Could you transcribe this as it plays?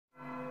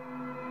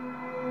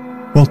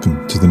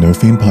Welcome to the No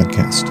Fame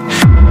Podcast.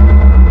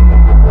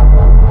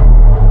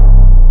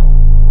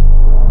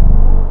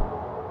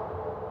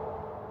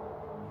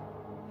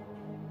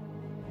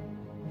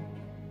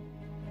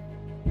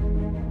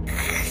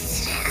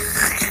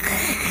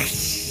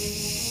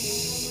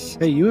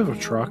 Hey, you have a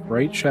truck,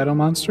 right, Shadow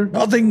Monster?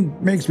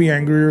 Nothing makes me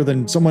angrier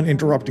than someone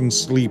interrupting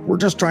sleep. We're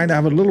just trying to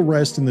have a little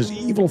rest in this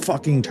evil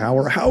fucking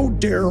tower. How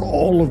dare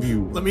all of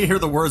you? Let me hear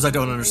the words I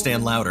don't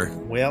understand louder.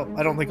 Well,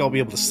 I don't think I'll be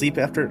able to sleep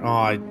after. Oh,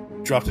 I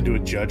dropped into a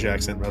judge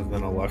accent rather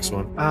than a Lux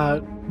one.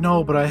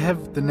 No, but I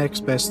have the next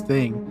best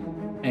thing,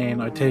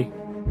 and I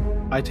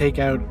take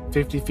out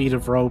 50 feet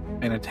of rope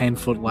and a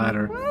 10-foot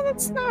ladder. Well,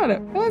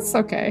 that's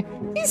okay.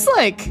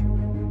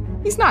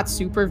 He's not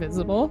super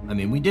visible. I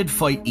mean, we did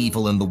fight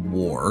evil in the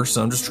war,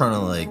 so I'm just trying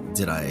to,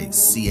 did I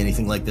see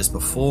anything like this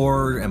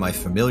before? Am I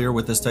familiar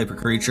with this type of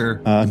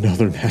creature?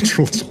 Another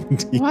natural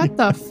 20. What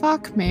the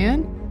fuck,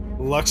 man?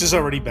 Lux is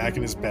already back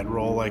in his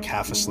bedroll,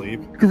 half asleep.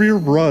 Career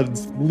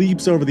runs,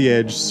 leaps over the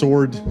edge,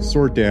 sword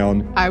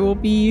down. I will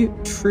be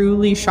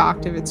truly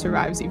shocked if it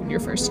survives even your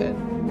first hit.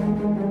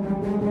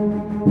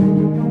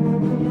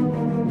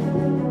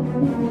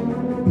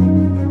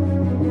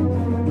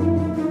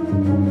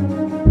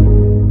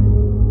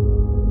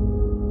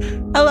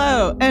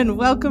 Hello, and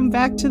welcome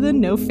back to the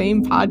No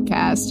Fame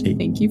Podcast. Hey.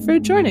 Thank you for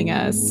joining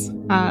us.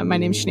 My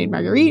name is Sinead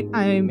Marguerite.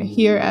 I'm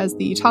here as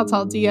the Tall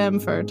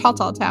DM for Tall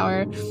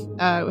Tower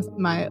with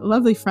my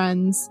lovely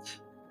friends,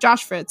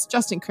 Josh Fritz,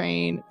 Justin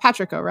Crane,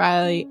 Patrick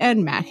O'Reilly,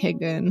 and Matt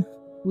Higdon.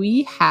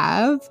 We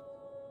have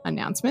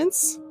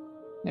announcements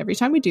every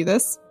time we do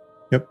this.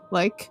 Yep.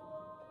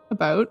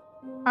 About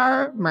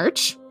our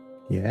merch.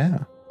 Yeah.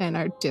 And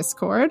our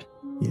Discord.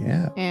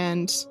 Yeah.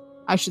 And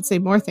I should say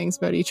more things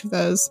about each of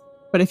those.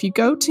 But if you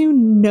go to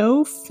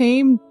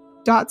nofame.ca,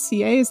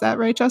 is that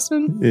right,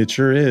 Justin? It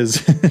sure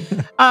is.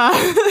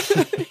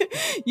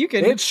 You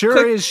can. It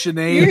sure is,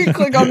 Sinead. You can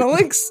click on the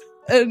links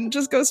and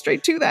just go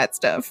straight to that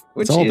stuff,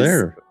 which It's all is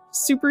there.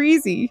 Super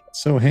easy.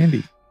 So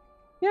handy.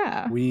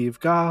 Yeah. We've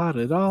got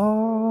it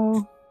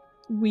all.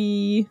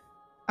 We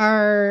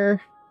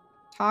are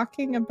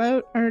talking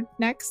about our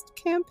next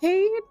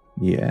campaign.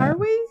 Yeah. Are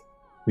we?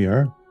 We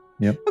are.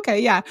 Yep.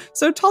 Okay, yeah.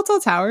 So Tall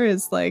Tower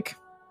is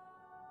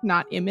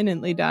not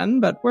imminently done,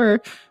 but we're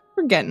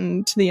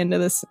getting to the end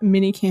of this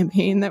mini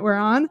campaign that we're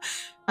on,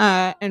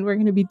 and we're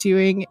going to be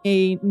doing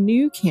a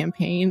new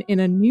campaign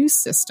in a new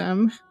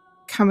system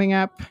coming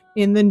up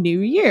in the new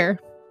year.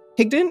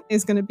 Higdon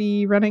is going to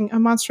be running a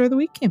Monster of the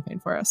Week campaign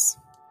for us.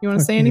 You want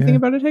to say anything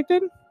about it,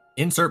 Higdon?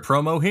 Insert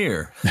promo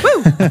here.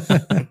 Woo!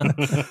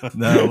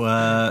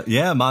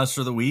 No,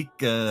 Monster of the Week.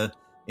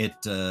 It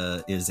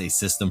is a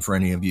system for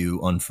any of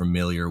you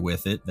unfamiliar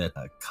with it that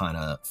kind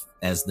of,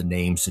 as the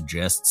name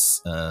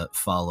suggests,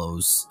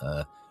 follows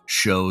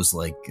shows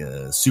like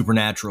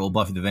Supernatural,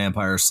 Buffy the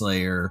Vampire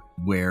Slayer,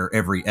 where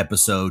every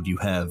episode you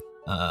have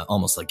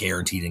almost like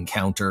guaranteed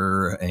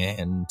encounter.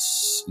 And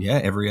yeah,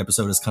 every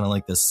episode is kind of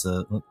like this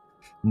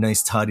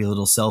nice, tidy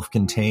little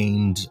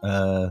self-contained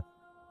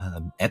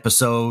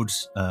episode.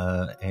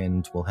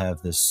 And we'll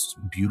have this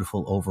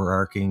beautiful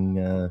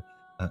overarching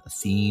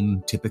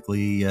theme.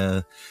 Typically,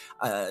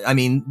 I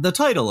mean, the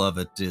title of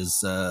it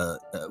is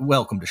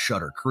Welcome to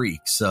Shutter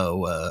Creek,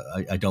 so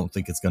I don't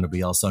think it's going to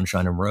be all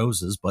sunshine and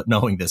roses, but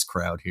knowing this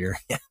crowd here,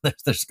 yeah,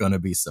 there's going to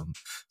be some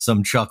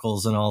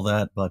chuckles and all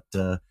that, but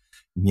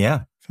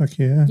yeah. Fuck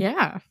yeah.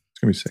 Yeah. It's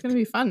going to be sick. It's going to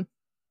be fun.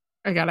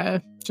 I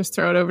gotta just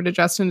throw it over to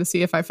Justin to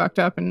see if I fucked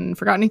up and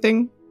forgot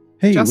anything.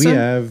 Hey, Justin? we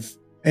have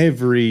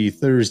every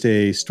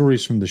Thursday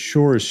Stories from the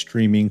Shore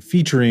streaming,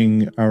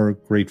 featuring our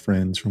great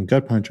friends from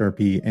Gut Punch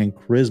RP and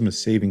Charisma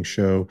Saving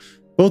Show,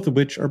 both of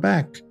which are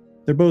back.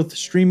 They're both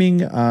streaming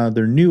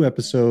their new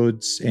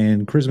episodes,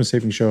 and Charisma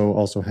Saving Show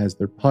also has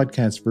their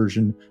podcast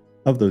version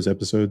of those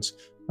episodes.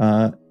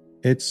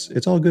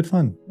 It's all good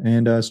fun,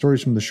 and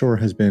Stories from the Shore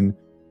has been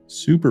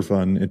super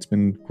fun. It's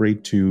been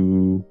great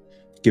to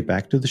get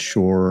back to the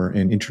shore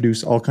and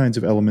introduce all kinds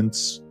of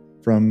elements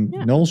from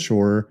Null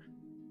Shore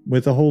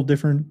with a whole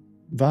different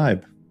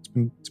vibe.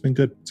 It's been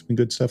good. It's been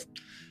good stuff.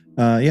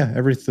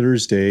 Every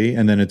Thursday,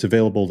 and then it's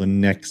available the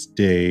next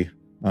day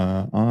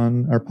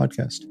on our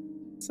podcast.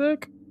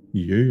 Sick.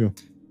 Yeah.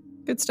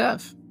 Good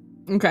stuff.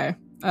 Okay.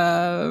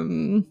 I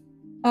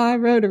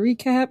wrote a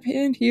recap,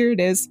 and here it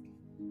is.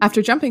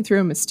 After jumping through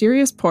a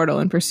mysterious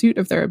portal in pursuit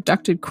of their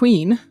abducted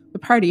queen, the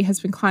party has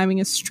been climbing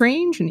a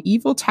strange and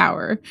evil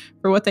tower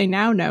for what they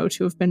now know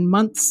to have been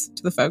months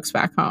to the folks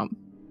back home.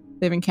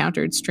 They've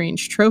encountered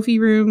strange trophy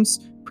rooms,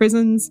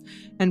 prisons,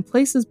 and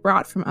places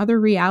brought from other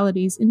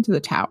realities into the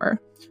tower,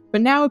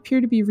 but now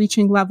appear to be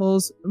reaching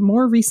levels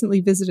more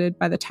recently visited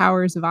by the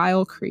tower's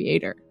vile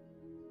creator.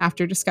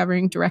 After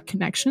discovering direct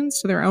connections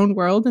to their own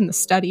world in the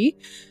study,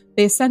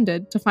 they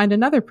ascended to find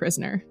another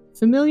prisoner,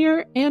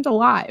 familiar and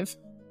alive.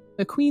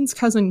 The Queen's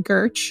cousin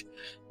Gertch,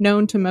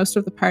 known to most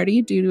of the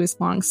party due to his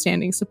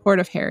long-standing support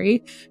of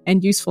Harry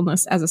and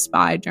usefulness as a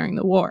spy during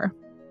the war.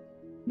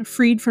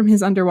 Freed from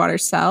his underwater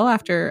cell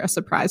after a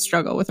surprise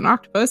struggle with an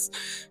octopus,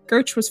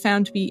 Gertch was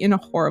found to be in a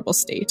horrible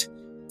state.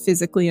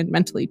 physically and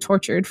mentally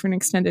tortured for an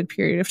extended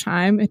period of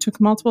time, it took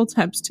multiple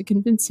attempts to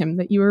convince him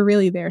that you were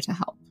really there to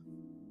help.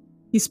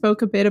 He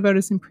spoke a bit about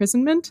his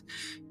imprisonment.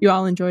 You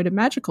all enjoyed a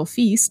magical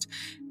feast,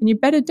 and you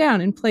bedded down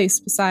in place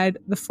beside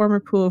the former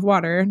pool of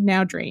water,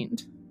 now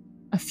drained.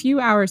 A few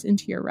hours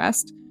into your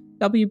rest,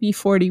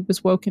 WB-40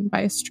 was woken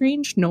by a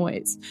strange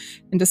noise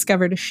and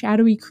discovered a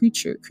shadowy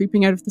creature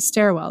creeping out of the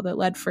stairwell that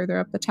led further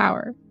up the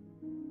tower.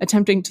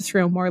 Attempting to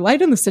throw more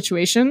light on the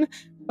situation,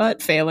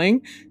 but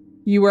failing,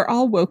 you were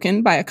all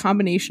woken by a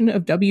combination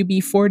of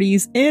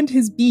WB-40's and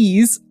his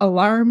bees'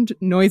 alarmed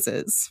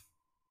noises.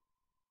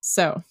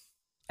 So,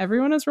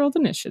 everyone has rolled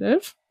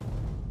initiative.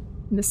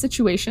 And the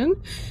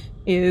situation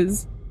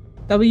is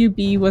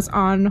WB was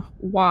on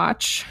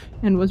watch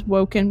and was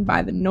woken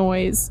by the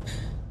noise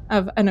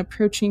of an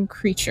approaching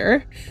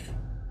creature.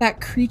 That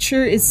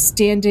creature is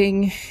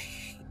standing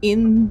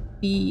in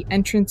the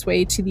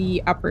entranceway to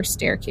the upper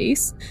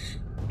staircase,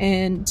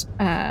 and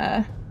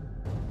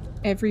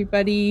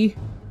everybody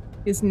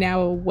is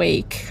now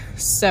awake.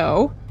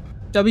 So,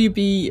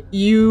 WB,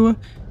 you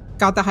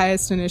got the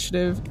highest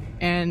initiative,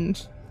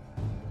 and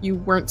you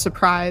weren't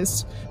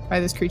surprised by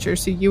this creature,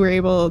 so you were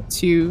able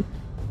to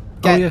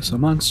get a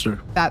monster.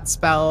 that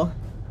spell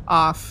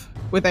off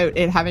without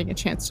it having a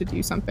chance to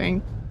do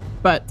something.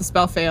 But the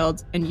spell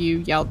failed, and you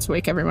yelled to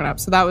wake everyone up.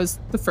 So that was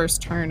the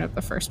first turn of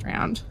the first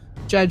round.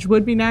 Judge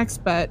would be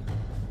next, but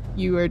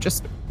you were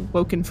just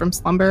woken from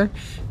slumber,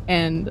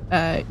 and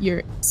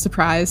you're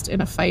surprised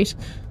in a fight.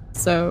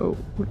 So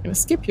we're going to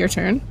skip your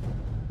turn,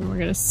 and we're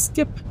going to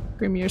skip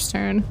Grimir's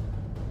turn.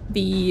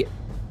 The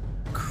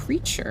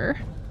creature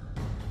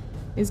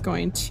is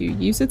going to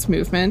use its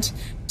movement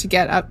to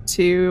get up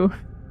to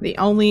the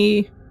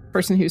only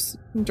person who's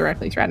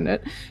directly threatened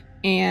it,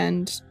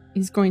 and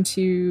is going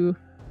to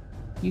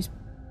use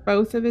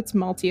both of its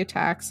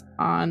multi-attacks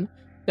on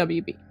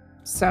WB.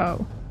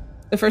 So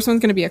the first one's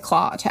going to be a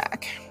claw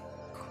attack.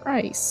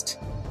 Christ.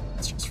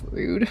 That's just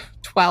rude.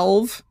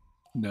 12.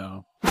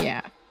 No.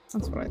 Yeah,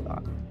 that's what I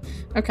thought.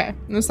 Okay,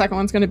 and the second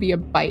one's going to be a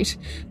bite.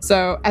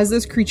 So as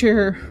this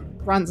creature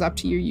runs up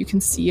to you, you can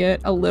see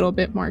it a little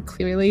bit more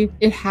clearly.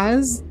 It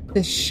has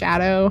this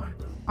shadow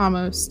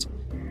almost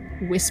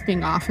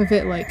wisping off of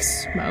it like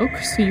smoke.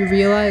 So you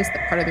realize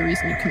that part of the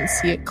reason you couldn't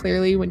see it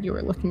clearly when you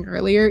were looking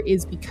earlier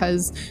is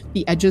because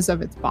the edges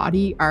of its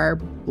body are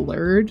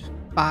blurred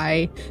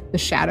by the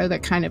shadow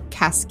that kind of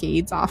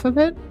cascades off of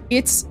it.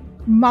 It's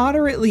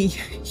moderately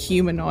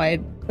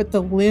humanoid, but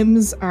the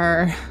limbs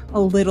are a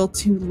little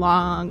too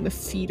long, the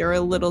feet are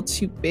a little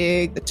too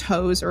big, the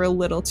toes are a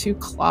little too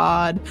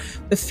clawed,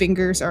 the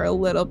fingers are a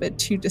little bit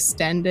too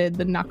distended,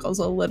 the knuckles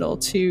a little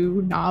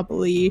too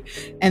knobbly,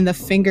 and the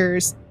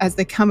fingers, as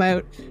they come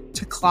out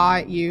to claw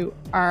at you,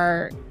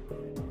 are,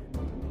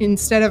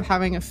 instead of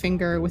having a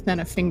finger within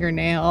a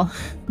fingernail,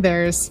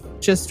 there's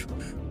just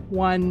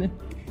one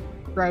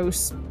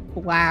gross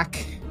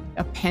black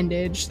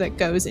appendage that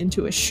goes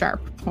into a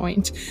sharp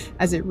point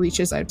as it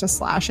reaches out to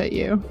slash at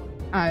you.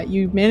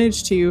 You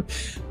manage to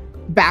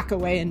back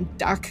away and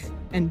duck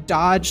and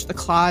dodge the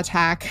claw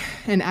attack,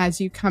 and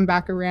as you come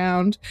back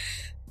around,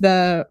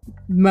 the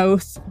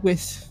mouth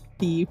with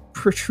the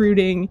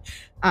protruding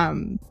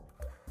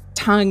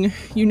tongue,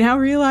 you now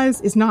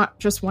realize is not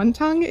just one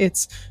tongue,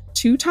 it's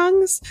two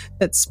tongues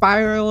that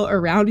spiral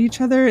around each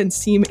other and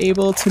seem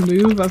able to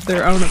move of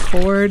their own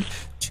accord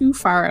too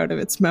far out of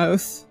its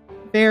mouth.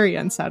 Very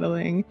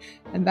unsettling.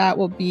 And that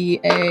will be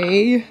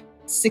a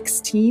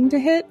 16 to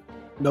hit.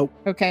 Nope.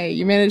 Okay,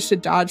 you managed to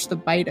dodge the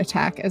bite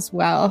attack as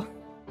well.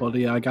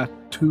 Buddy, I got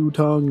two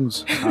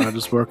tongues. I'm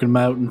just working them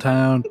out in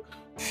town.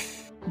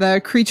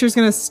 The creature's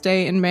going to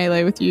stay in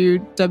melee with you,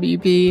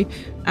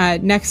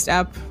 WB. Next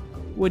up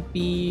would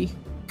be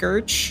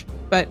Gurch,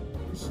 but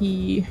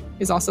he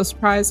is also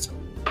surprised.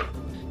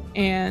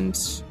 And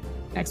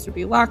next would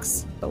be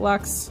Lux. But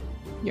Lux,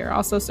 you're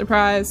also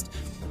surprised.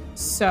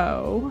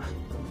 So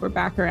we're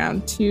back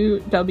around to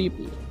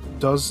WB.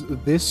 Does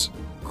this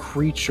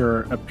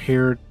creature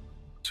appear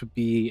to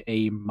be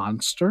a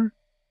monster?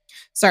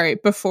 Sorry,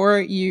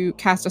 before you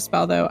cast a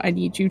spell, though, I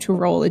need you to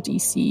roll a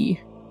DC,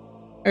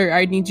 or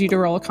I need you to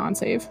roll a con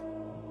save.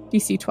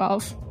 DC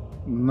 12.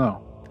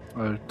 No,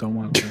 I don't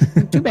want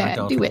to. Too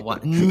bad. Do it.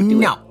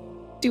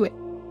 Do it.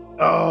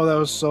 Oh, that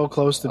was so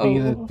close to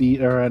being a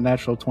beat or a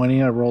natural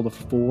 20. I rolled a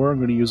 4. I'm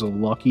going to use a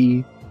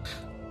lucky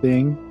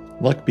thing.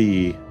 Luck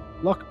B.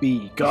 Luck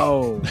B,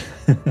 go.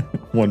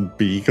 One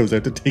B goes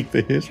out to take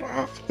the hit.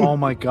 Oh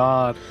my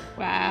god.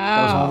 Wow.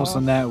 That was almost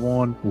a nat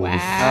 1.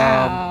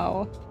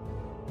 Wow.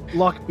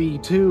 Luck B,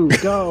 2,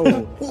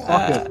 go.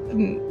 Fuck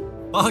it.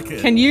 Fuck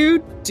it. Can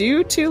you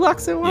do 2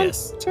 lucks in one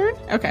Yes. turn?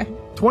 Okay.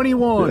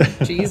 21.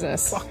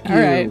 Jesus. Fuck All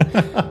you. right.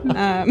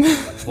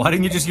 Why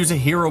didn't you just use a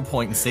hero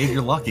point and save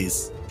your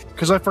luckies?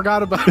 Because I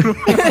forgot about him.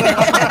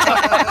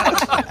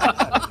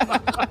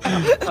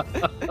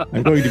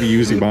 I'm going to be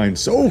using mine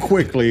so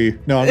quickly.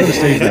 No, I'm going to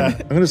save him.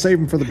 I'm going to save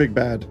him for the big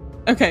bad.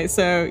 Okay,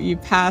 so you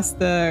pass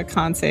the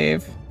con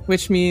save,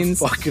 which means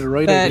Fucking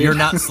right. that- I did. You're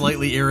not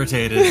slightly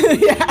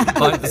irritated yeah.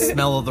 by the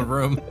smell of the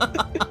room.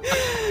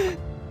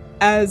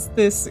 as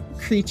this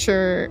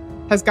creature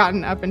has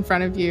gotten up in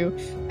front of you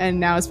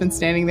and now has been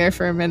standing there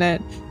for a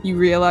minute, you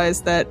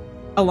realize that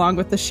along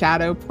with the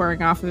shadow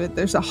pouring off of it,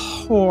 there's a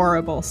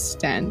horrible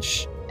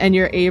stench. And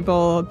you're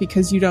able,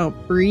 because you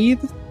don't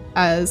breathe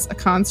as a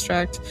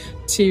construct,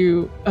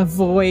 to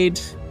avoid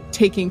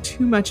taking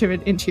too much of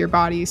it into your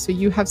body. So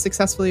you have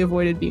successfully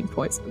avoided being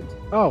poisoned.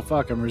 Oh,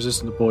 fuck, I'm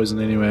resistant to poison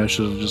anyway. I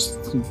should have just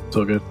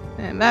took it.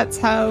 And that's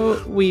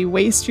how we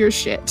waste your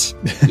shit.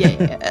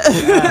 Yeah.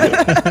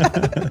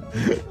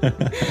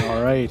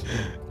 All right.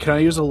 Can I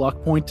use a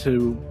luck point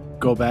to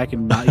go back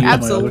and not use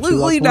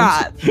Absolutely my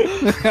other 2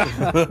 luck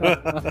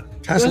not.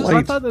 points? Cast I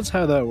light. thought that's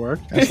how that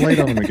worked. Cast light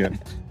on him again.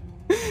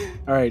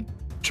 All right.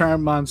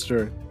 Charm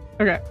monster.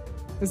 Okay.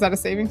 Is that a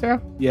saving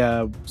throw?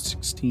 Yeah,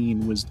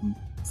 16 wisdom.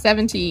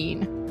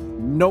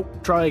 17.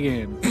 Nope. Try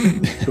again.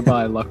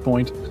 Goodbye, luck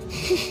point.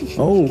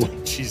 Oh.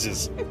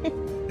 Jesus.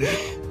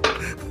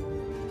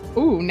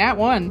 Ooh, nat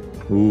 1.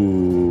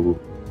 Ooh.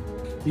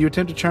 You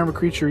attempt to charm a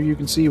creature you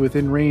can see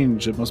within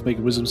range. It must make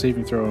a wisdom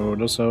saving throw.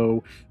 And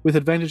also, with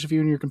advantage if you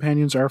and your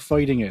companions are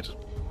fighting it.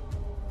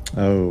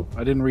 Oh.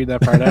 I didn't read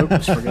that part out.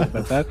 Just forget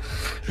about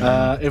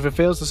that. If it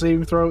fails the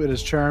saving throw, it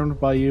is charmed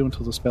by you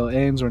until the spell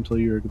ends or until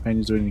your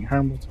companions do anything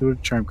harmful to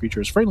it. Charmed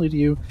creature is friendly to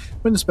you.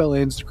 When the spell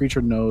ends, the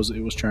creature knows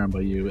it was charmed by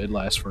you. It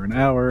lasts for an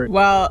hour.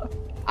 Well,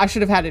 I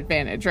should have had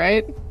advantage,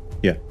 right?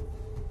 Yeah.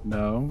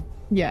 No.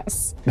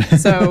 Yes.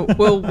 So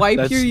we'll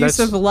wipe your use that's-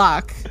 of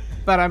luck,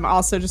 but I'm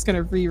also just going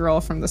to re-roll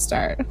from the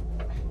start.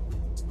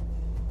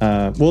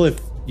 Well,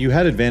 if you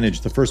had advantage,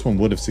 the first one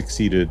would have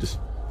succeeded.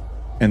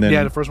 And then,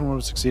 Yeah, the first one would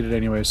have succeeded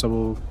anyway, so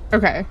we'll...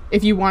 Okay.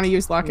 If you want to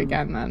use luck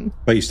again, then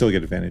but you still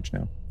get advantage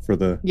now for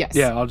the. yes.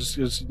 Yeah, I'll just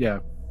use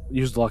the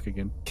luck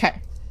again.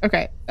 Okay.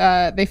 Okay.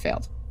 They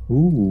failed.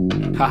 Ooh.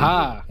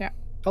 Haha. Yeah.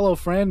 Hello,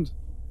 friend.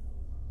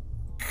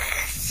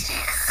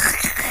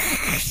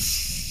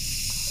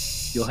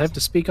 You'll have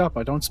to speak up.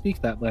 I don't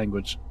speak that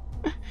language.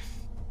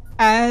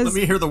 Let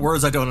me hear the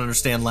words I don't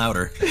understand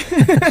louder.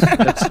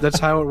 That's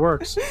how it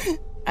works.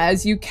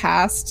 As you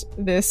cast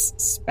this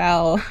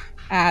spell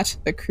at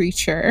the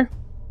creature,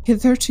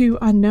 hitherto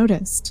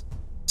unnoticed,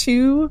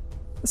 2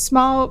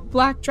 small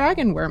black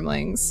dragon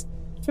wormlings,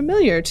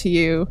 familiar to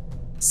you,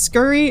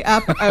 scurry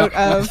up out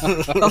of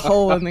the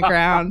hole in the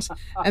ground,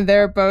 and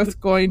they're both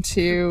going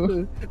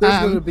to... There's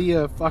going to be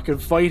a fucking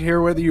fight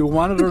here whether you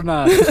want it or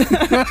not.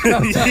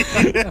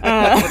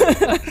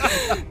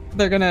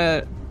 They're going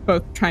to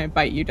both try and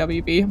bite you,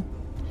 WB.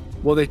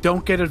 Well, they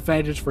don't get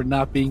advantage for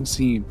not being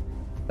seen.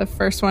 The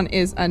first one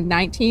is a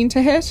 19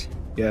 to hit.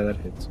 Yeah, that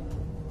hits.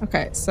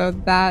 Okay, so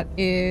that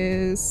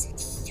is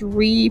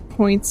 3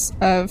 points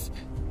of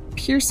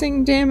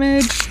piercing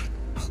damage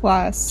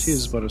plus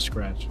She's but a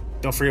scratch.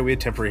 Don't forget we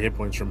had temporary hit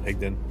points from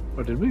Higdon.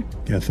 Oh, did we?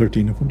 Yeah,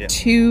 13 of them. Yeah.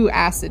 2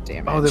 acid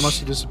damage. Oh, they must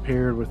have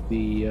disappeared with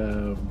the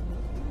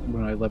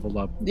when I leveled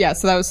up. Yeah,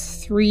 so that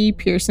was 3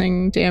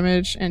 piercing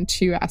damage and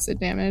 2 acid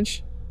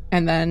damage.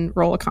 And then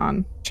roll a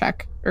con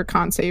check or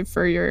con save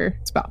for your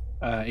spell.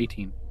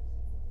 18.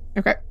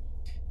 Okay.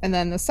 And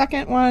then the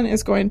second one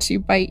is going to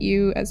bite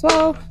you as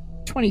well.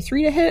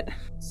 23 to hit.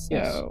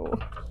 So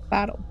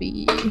that'll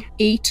be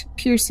 8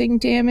 piercing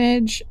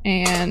damage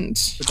and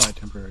Goodbye,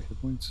 temporary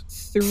hit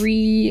points.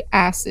 3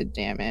 acid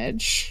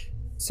damage.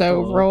 So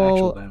Actual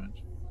roll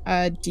damage.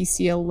 a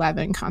DC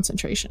 11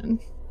 concentration.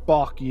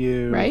 Fuck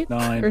you. Right?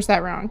 9. Or is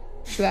that wrong?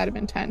 Should that have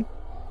been 10?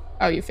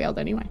 Oh, you failed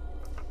anyway.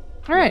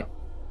 All right.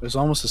 It was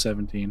almost a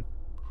 17.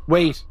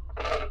 Wait.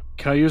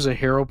 Can I use a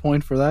hero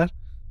point for that?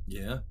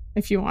 Yeah.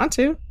 If you want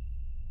to.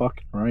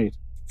 Fucking right.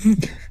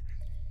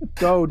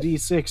 Go,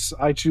 D6.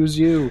 I choose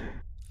you.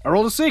 I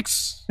rolled a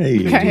 6.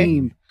 Hey. Okay.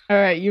 18. All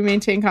right, you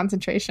maintain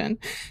concentration.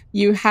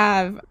 You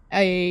have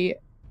a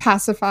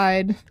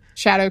pacified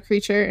shadow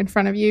creature in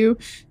front of you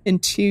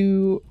and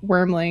 2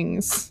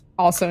 wormlings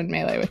also in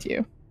melee with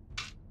you.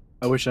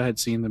 I wish I had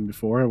seen them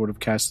before. I would have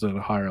cast it at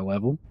a higher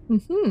level.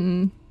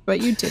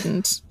 But you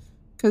didn't,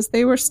 because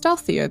they were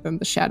stealthier than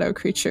the shadow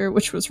creature,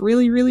 which was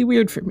really, really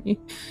weird for me.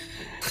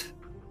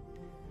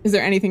 Is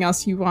there anything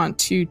else you want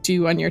to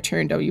do on your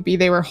turn, WB?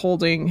 They were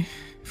holding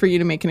for you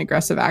to make an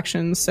aggressive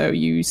action, so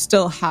you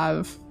still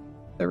have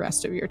the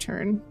rest of your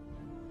turn.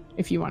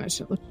 If you wanted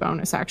to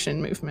bonus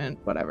action, movement,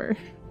 whatever.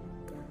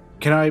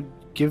 Can I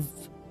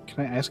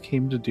ask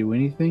him to do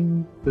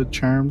anything? The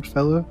charmed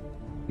fella?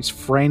 He's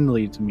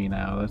friendly to me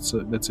now. That's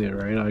it,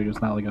 right?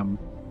 It's not like I'm...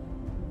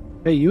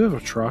 Hey, you have a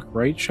truck,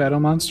 right, Shadow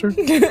Monster?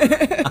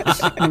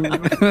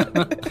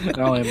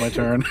 I'll end my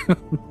turn.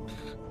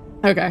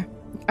 Okay.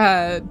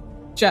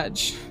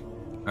 Judge.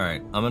 All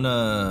right, I'm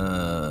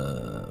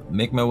gonna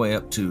make my way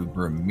up to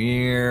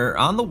Bramir.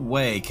 On the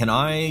way,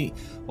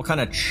 what kind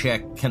of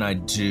check can I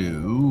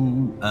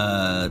do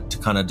to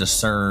kind of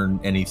discern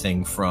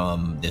anything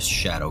from this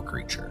shadow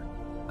creature?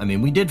 I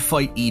mean, we did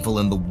fight evil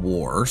in the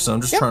war, so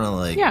I'm just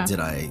trying to did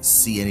I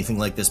see anything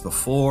like this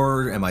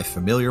before? Am I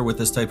familiar with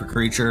this type of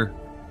creature?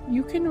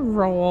 You can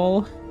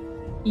roll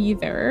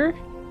either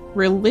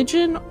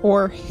religion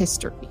or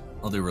history.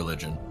 I'll do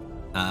religion.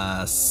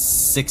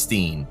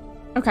 16.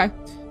 Okay.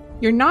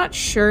 You're not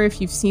sure if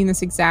you've seen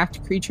this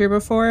exact creature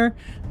before,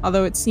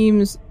 although it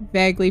seems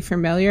vaguely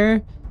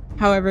familiar.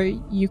 However,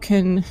 you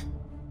can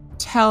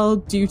tell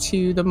due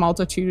to the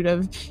multitude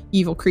of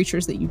evil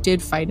creatures that you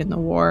did fight in the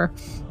war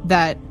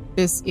that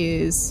this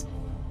is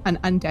an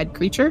undead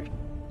creature.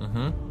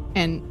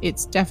 And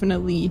it's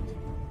definitely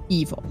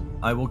evil.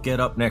 I will get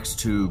up next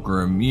to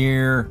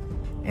Grimir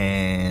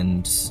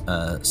and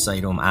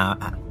say to him,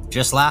 I,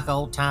 just like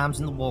old times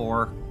in the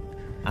war,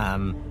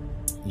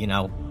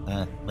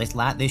 let's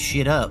light this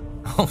shit up.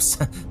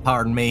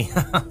 Pardon me,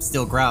 I'm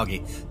still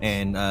groggy.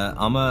 And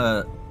I'm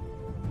gonna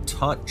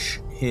touch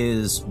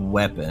his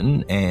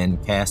weapon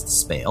and cast a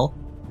spell.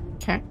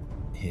 Okay.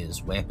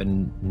 His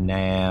weapon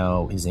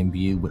now is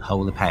imbued with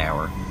holy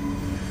power.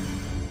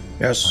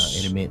 Yes.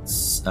 It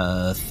emits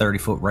a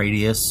 30-foot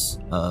radius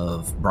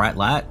of bright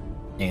light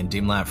and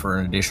dim light for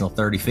an additional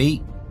 30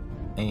 feet.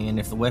 And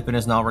if the weapon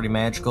isn't already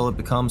magical, it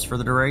becomes for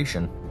the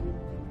duration.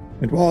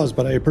 It was,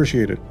 but I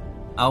appreciate it.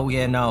 Oh,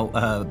 yeah,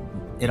 no.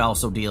 It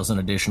also deals an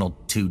additional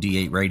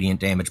 2d8 radiant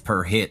damage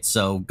per hit,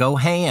 so go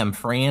ham,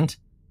 friend.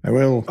 I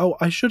will. Oh,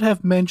 I should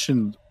have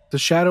mentioned the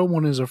Shadow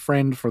one is a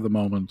friend for the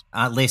moment.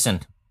 Listen,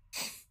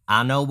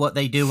 I know what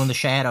they do in the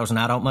shadows, and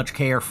I don't much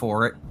care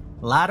for it.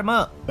 Light them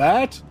up.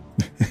 That?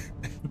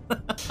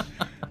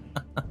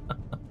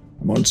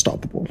 I'm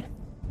unstoppable.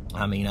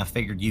 I mean, I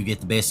figured you get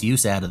the best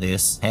use out of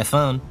this. Have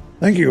fun.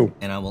 Thank you.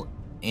 And I will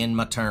end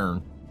my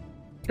turn.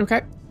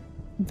 Okay.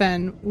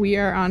 Then we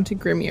are on to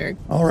Grimir.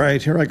 All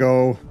right, here I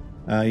go.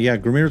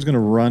 Grimir's going to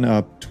run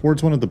up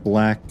towards one of the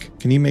black.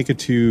 Can you make it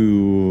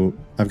to...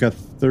 I've got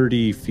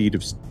 30 feet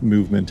of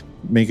movement.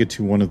 Make it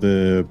to one of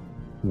the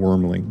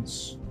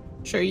wormlings.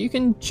 Sure, you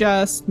can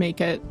just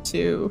make it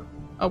to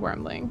a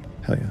wormling.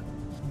 Hell yeah.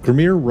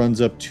 Grimir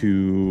runs up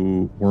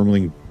to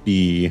wormling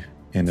B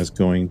and is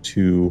going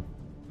to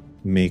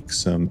make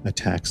some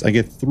attacks. I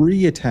get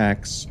 3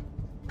 attacks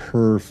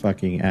per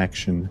fucking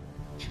action.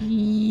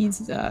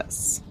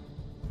 Jesus.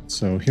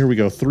 So here we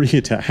go, 3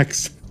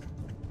 attacks.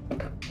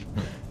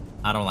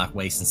 I don't like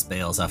wasting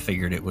spells. I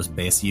figured it was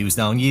best used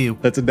on you.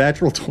 That's a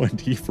natural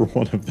 20 for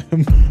one of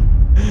them.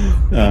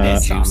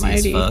 That's juicy as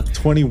almighty. fuck.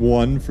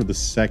 21 for the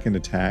second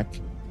attack,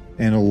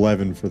 and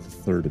 11 for the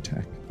third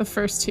attack. The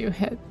first 2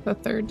 hit, the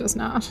third does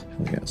not.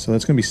 Hell yeah, so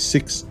that's going to be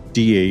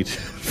 6d8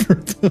 for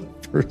the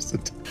first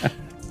attack.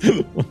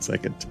 1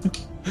 second.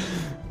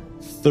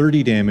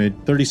 30 damage,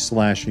 30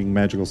 slashing,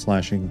 magical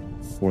slashing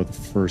for the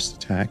first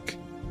attack.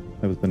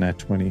 That was the nat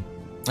 20.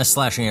 That's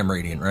slashing and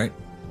radiant, right?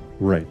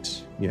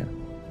 Right, yeah.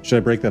 Should I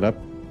break that up,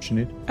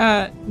 Sinead?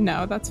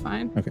 No, that's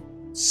fine. Okay.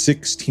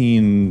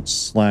 16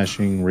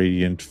 slashing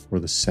radiant for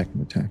the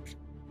second attack.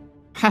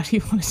 How do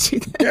you want to do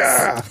this?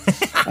 Yeah!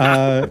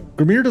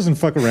 Grimir doesn't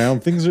fuck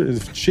around.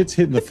 Shit's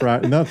hitting the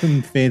front.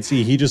 Nothing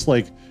fancy. He just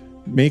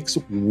makes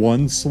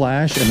 1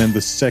 slash, and then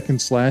the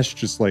second slash,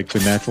 just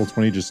the natural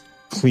 20, just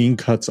clean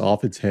cuts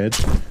off its head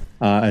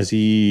as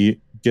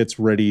he gets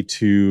ready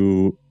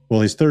to...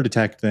 Well, his third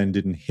attack then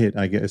didn't hit,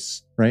 I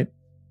guess, right?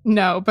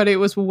 No, but it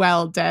was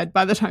well dead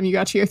by the time you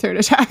got to your third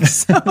attack,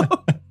 so...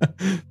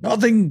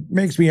 Nothing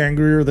makes me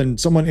angrier than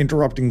someone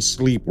interrupting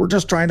sleep. We're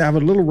just trying to have a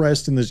little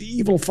rest in this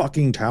evil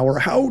fucking tower.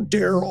 How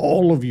dare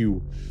all of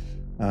you?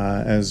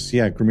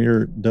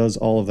 Grimir does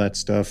all of that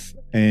stuff,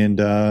 and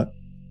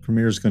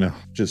Grimir's gonna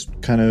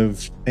just kind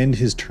of end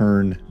his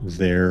turn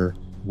there,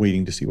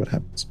 waiting to see what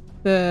happens.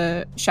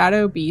 The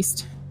Shadow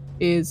Beast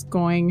is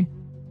going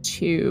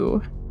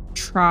to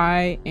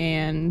try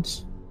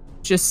and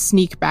just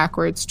sneak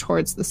backwards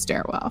towards the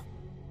stairwell.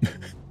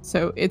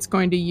 So it's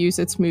going to use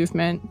its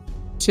movement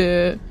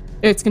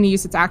it's going to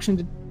use its action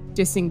to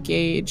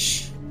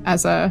disengage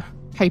as a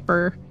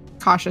hyper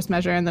cautious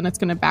measure, and then it's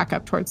going to back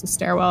up towards the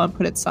stairwell and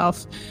put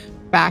itself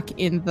back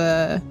in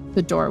the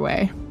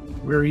doorway.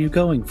 Where are you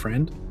going,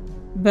 friend?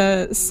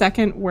 The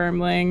second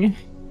wormling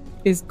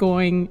is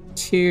going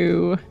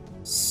to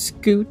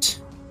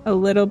scoot a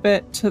little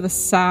bit to the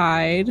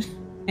side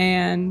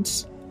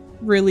and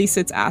release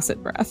its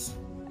acid breath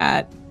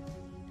at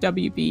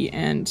WB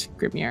and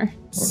Grimir.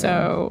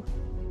 So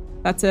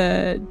that's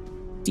a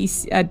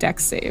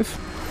dex save.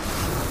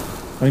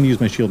 I'm going to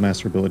use my Shield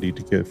Master ability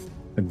to give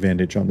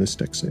advantage on this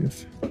dex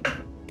save.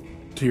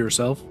 To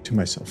yourself? To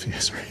myself,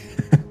 yes.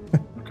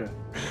 Okay.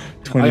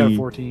 20, I got a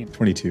 14.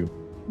 22.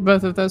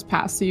 Both of those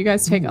pass. So you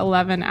guys take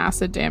 11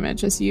 acid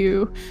damage as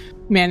you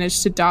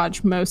manage to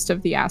dodge most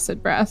of the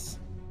acid breath.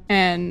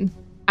 And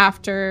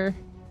after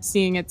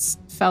seeing its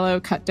fellow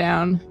cut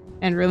down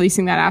and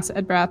releasing that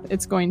acid breath,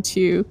 it's going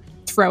to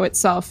throw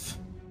itself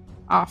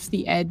off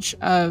the edge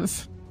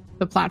of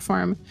the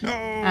platform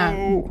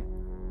and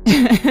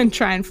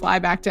try and fly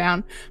back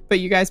down. But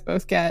you guys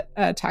both get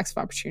attacks of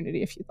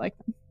opportunity if you'd like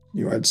them.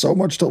 You had so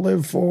much to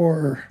live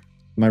for.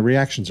 My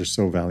reactions are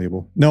so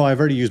valuable. No, I've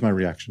already used my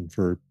reaction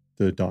for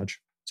the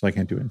dodge, so I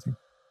can't do anything.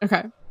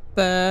 Okay.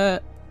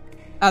 The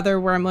other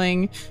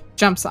wormling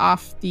jumps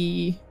off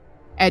the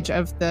edge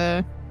of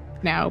the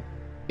now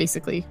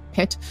basically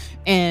pit,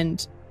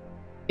 and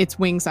its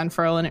wings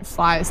unfurl and it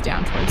flies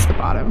down towards the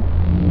bottom.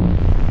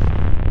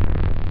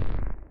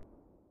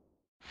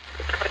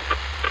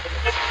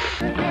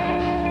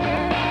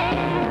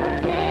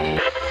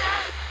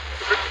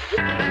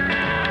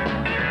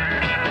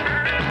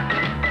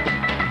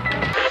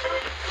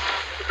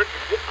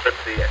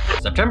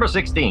 September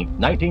 16th,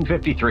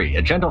 1953,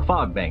 a gentle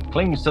fog bank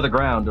clings to the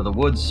ground of the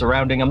woods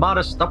surrounding a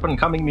modest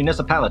up-and-coming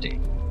municipality.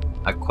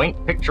 A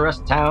quaint,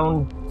 picturesque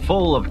town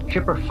full of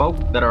chipper folk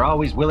that are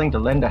always willing to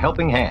lend a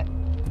helping hand.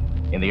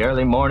 In the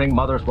early morning,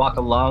 mothers walk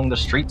along the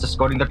streets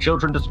escorting their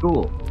children to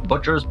school.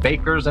 Butchers,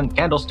 bakers, and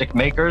candlestick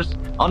makers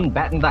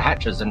unbatten the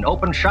hatches and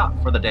open shop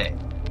for the day.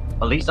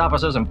 Police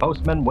officers and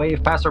postmen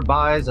wave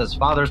passerbys as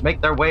fathers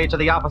make their way to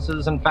the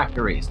offices and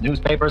factories,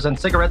 newspapers and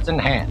cigarettes in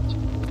hand.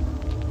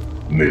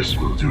 This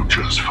will do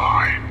just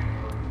fine,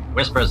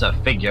 Whispers a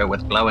figure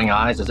with glowing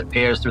eyes as it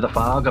peers through the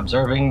fog,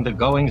 observing the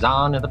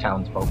goings-on of the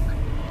townsfolk.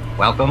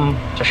 Welcome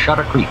to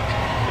Shutter Creek.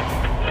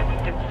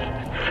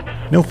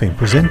 No Fame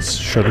presents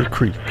Shutter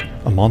Creek,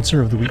 a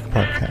Monster of the Week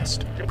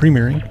podcast,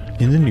 premiering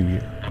in the new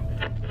year.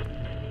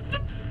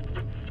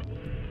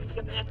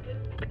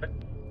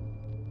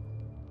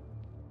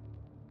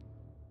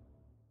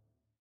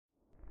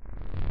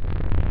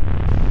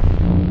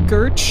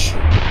 Gurch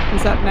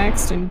is up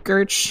next, and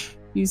Gurch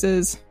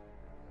uses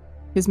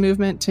his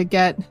movement to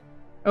get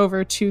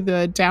over to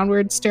the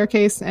downward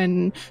staircase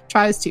and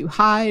tries to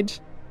hide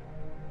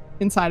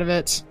inside of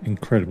it.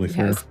 Incredibly He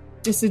fair. has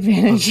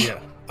disadvantage. Yeah,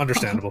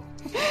 understandable.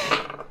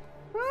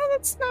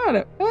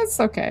 That's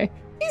okay.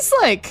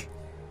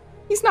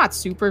 He's not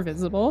super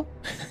visible.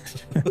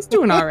 He's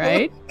doing all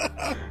right.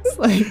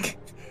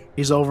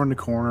 He's over in the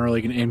corner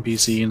like an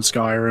NPC in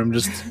Skyrim,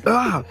 just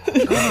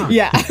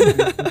Yeah.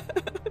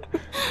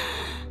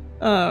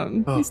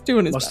 He's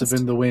doing his must best. have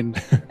been the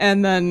wind.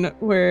 And then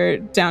we're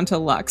down to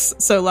Lux.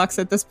 So Lux,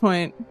 at this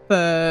point,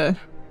 the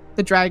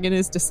dragon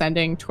is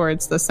descending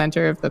towards the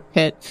center of the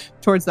pit,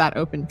 towards that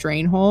open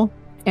drain hole,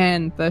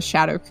 and the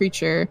shadow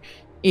creature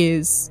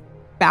is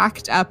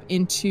backed up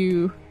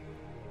into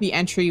the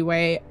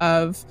entryway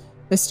of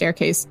the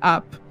staircase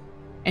up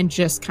and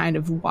just kind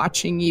of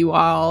watching you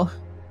all,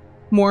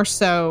 more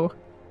so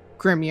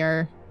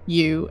Grimir,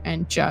 you,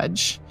 and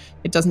Judge.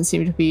 It doesn't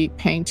seem to be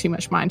paying too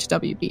much mind to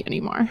WB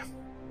anymore.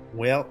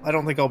 Well, I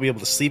don't think I'll be able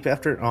to sleep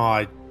after. Oh,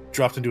 I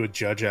dropped into a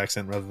Judge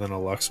accent rather than a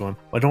Lux one.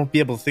 I don't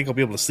think I'll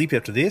be able to sleep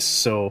after this,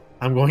 so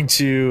I'm going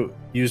to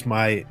use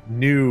my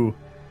new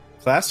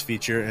class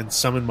feature and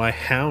summon my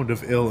Hound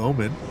of Ill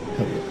Omen.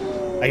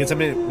 I can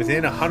summon it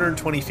within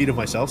 120 feet of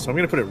myself, so I'm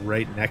going to put it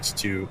right next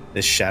to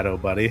this shadow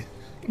buddy.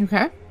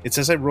 Okay. It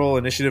says I roll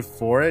initiative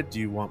for it. Do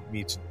you want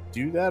me to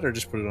do that, or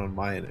just put it on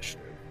my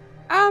initiative?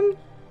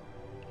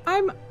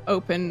 I'm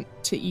open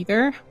to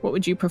either. What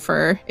would you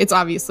prefer? It's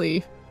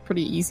obviously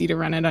pretty easy to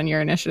run it on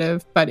your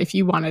initiative, but if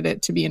you wanted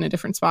it to be in a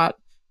different spot,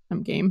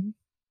 I'm game.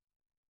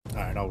 All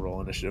right, I'll roll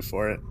initiative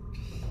for it,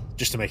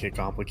 just to make it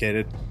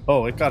complicated.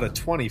 Oh, it got a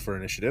 20 for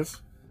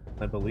initiative,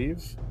 I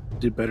believe.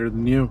 Did better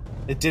than you.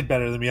 It did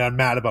better than me. I'm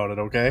mad about it,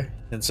 okay?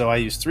 And so I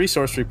used 3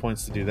 sorcery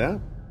points to do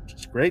that, which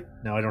is great.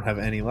 Now I don't have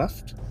any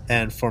left.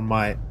 And for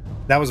my...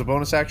 That was a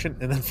bonus action.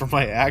 And then for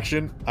my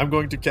action, I'm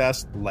going to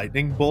cast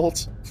Lightning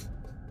Bolt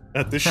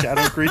at this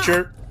shadow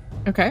creature.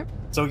 Okay.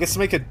 So it gets to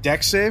make a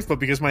dex save, but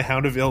because my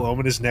Hound of Ill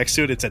Omen is next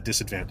to it, it's at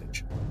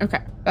disadvantage.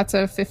 Okay. That's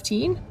a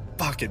 15.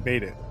 Fuck, it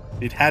made it.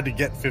 It had to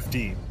get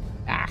 15.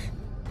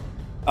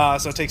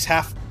 So it takes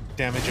half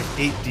damage of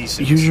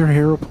 8d6. Use your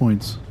hero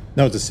points.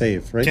 No, it's a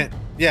save, right?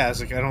 Yeah,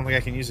 it's like I don't think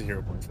I can use a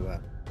hero point for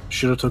that.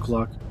 Should have took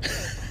luck.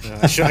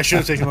 I should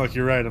have taken a look.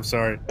 You're right. I'm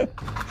sorry.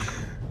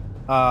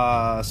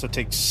 So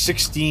take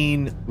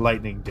 16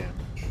 lightning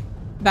damage.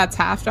 That's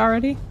halved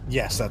already?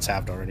 Yes, that's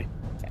halved already.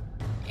 Okay.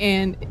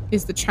 And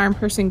is the charm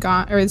person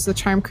gone, or is the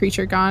charm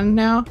creature gone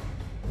now,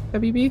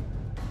 WB?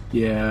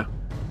 Yeah.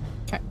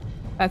 Okay.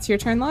 That's your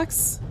turn,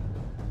 Lux?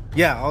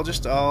 Yeah,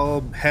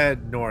 I'll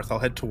head north. I'll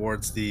head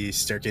towards the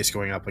staircase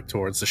going up, like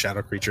towards the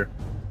shadow creature.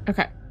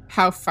 Okay.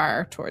 How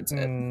far towards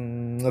it?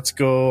 Let's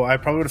go. I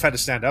probably would have had to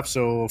stand up,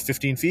 so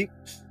 15 feet.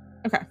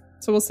 Okay.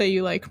 So we'll say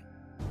you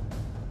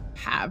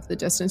have the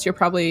distance. You're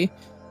probably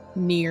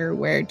near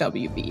where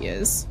WB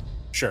is.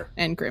 Sure.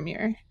 And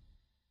Grimir.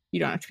 You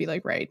don't have to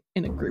be right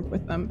in a group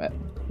with them, but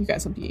you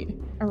guys will be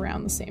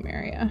around the same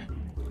area.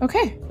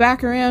 Okay.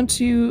 Back around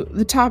to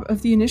the top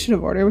of the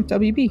initiative order with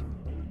WB.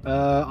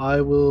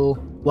 I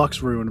will...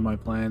 Lux ruined my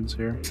plans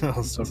here.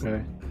 It's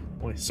okay.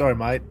 Wait, sorry,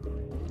 mate.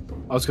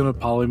 I was going to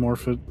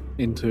polymorph it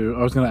into...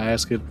 I was going to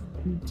ask it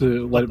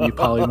to let me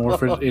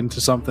polymorph it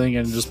into something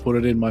and just put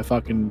it in my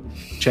fucking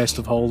chest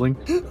of holding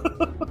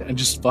and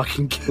just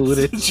fucking kill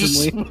it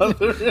instantly. Just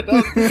smother it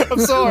up. I'm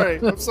sorry.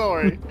 That's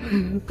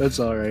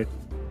all right.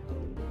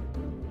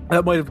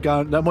 That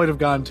might have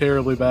gone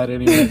terribly bad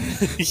anyway.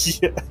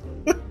 Yeah.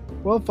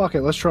 Well, fuck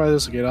it. Let's try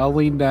this again. I'll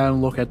lean down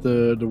and look at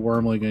the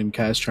wormling and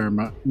cast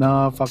charm.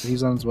 Nah, fuck it.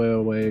 He's on his way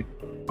away.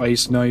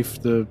 Ice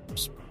knife the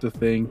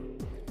thing,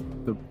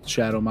 the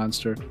shadow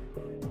monster.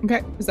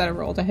 Okay. Is that a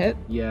roll to hit?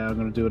 Yeah, I'm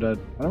gonna do it at...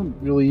 I don't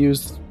really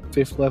use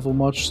 5th level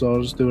much, so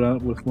I'll just do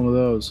it with one of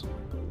those.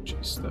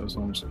 Jeez, that was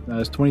almost...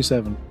 That's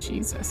 27.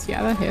 Jesus.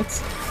 Yeah, that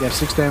hits. Yeah,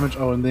 6 damage.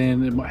 Oh, and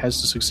then it has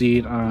to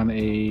succeed on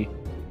a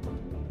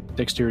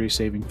dexterity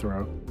saving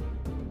throw.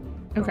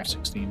 Okay.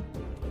 16.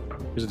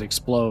 Because it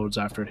explodes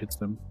after it hits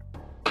them.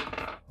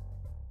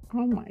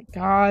 Oh my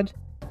god.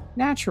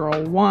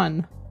 Natural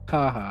 1.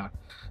 Haha.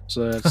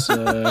 So that's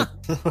a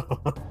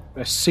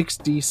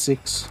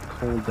 66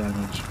 cold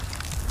damage.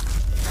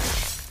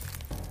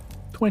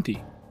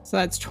 20. So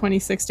that's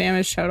 26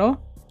 damage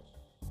total.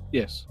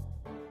 Yes.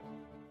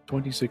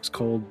 26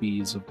 cold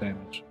bees of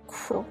damage.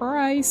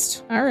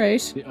 Christ. All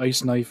right. The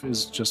ice knife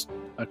is just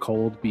a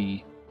cold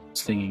bee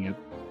stinging it.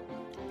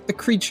 The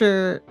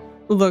creature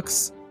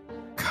looks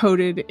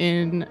coated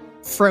in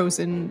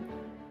frozen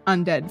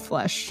undead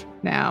flesh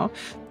now.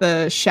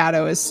 The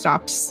shadow has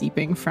stopped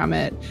seeping from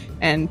it,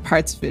 and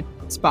parts of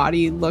its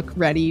body look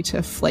ready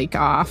to flake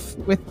off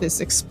with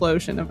this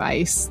explosion of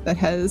ice that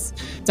has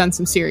done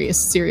some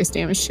serious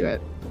damage to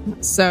it.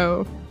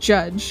 So,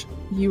 Judge,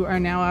 you are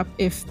now up.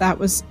 If that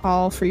was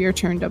all for your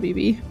turn,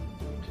 WB.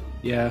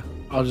 Yeah,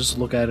 I'll just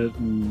look at it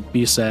and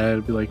be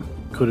sad, be like,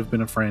 could have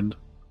been a friend.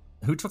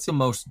 Who took the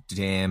most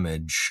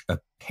damage,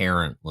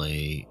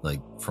 apparently,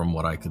 like, from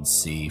what I could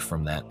see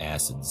from that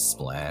acid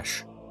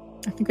splash?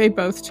 I think they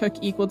both took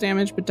equal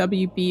damage, but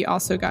WB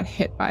also got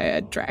hit by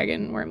a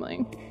dragon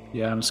wormling.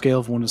 Yeah, on a scale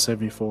of 1 to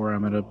 74,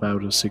 I'm at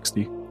about a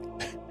 60.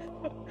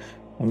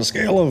 On the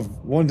scale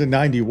of 1 to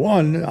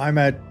 91, I'm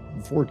at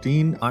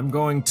 14. I'm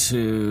going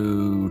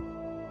to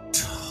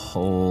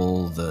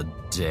toll the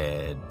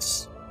dead.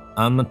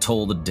 I'm gonna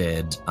toll the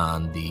dead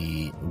on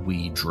the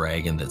wee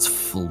dragon that's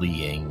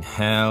fleeing.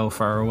 How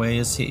far away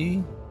is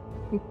he?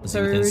 Is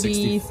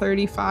 30,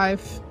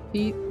 35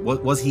 feet.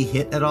 Was he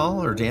hit at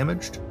all or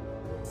damaged?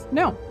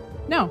 No.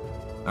 All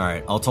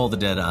right, I'll toll the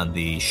dead on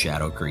the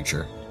shadow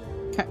creature.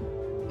 Okay.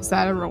 Is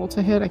that a roll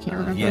to hit? I can't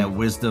remember. Yeah,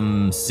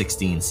 wisdom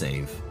 16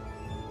 save.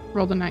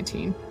 Rolled a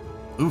 19.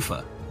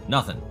 Oofa,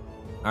 nothing.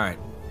 All right.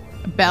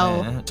 A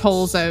bell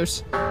tolls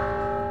out.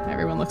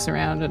 Everyone looks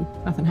around and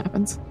nothing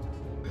happens.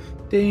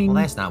 Ding. Well,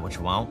 that's not what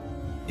you want.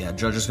 Yeah,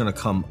 Judge is going to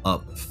come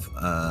up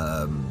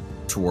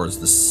towards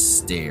the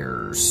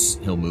stairs.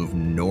 He'll move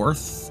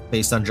north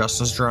based on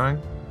Justin's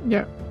drawing.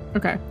 Yeah.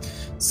 Okay.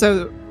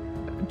 So,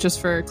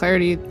 just for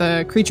clarity,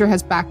 the creature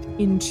has backed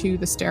into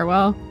the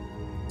stairwell,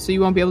 so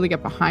you won't be able to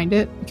get behind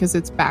it because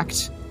it's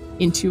backed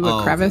into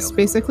a crevice,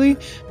 basically.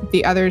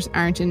 The others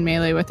aren't in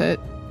melee with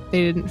it.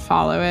 They didn't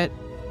follow it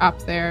up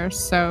there,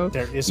 so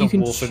there is a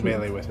wolf in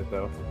melee with it,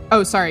 though.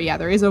 Oh, sorry. Yeah,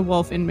 there is a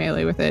wolf in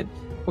melee with it.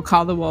 We'll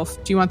call the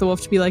wolf. Do you want the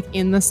wolf to be like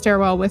in the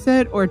stairwell with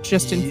it, or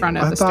just in front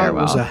of the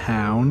stairwell? I thought it was a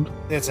hound.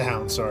 It's a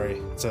hound.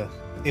 Sorry,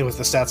 it was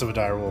the stats of a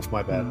dire wolf.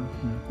 My bad.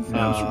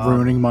 Yeah, I was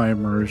ruining my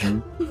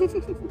immersion.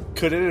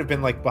 Could it have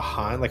been like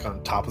behind, like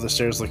on top of the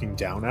stairs, looking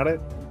down at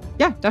it?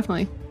 Yeah,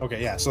 definitely.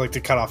 Okay, yeah. So like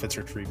to cut off its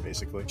retreat,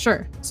 basically.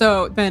 Sure.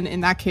 So then, in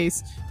that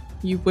case,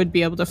 you would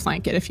be able to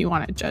flank it if you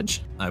wanted,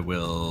 Judge.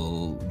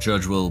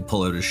 Judge will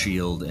pull out his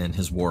shield and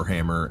his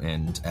warhammer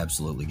and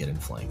absolutely get in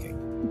flanking.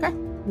 Okay.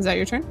 Is that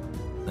your turn?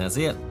 That's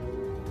it.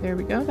 There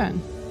we go then.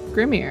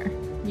 Grimir,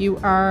 you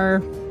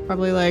are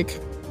probably like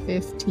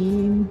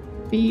 15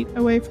 feet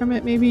away from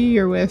it, maybe.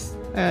 You're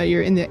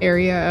in the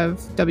area of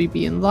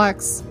WB and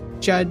Lux.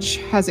 Judge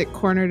has it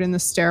cornered in the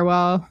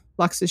stairwell.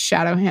 Lux's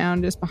shadow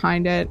hound is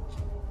behind it.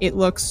 It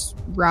looks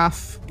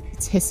rough.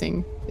 It's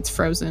hissing. It's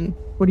frozen.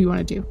 What do you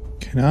want to do?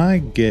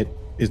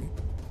 Is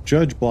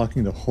Judge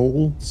blocking the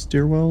whole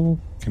stairwell?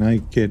 Can I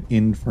get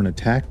in for an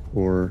attack,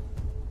 or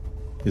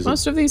is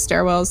Most of these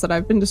stairwells that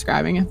I've been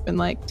describing have been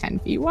like 10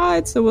 feet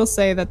wide, so we'll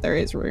say that there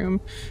is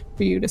room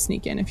for you to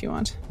sneak in if you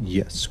want.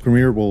 Yes,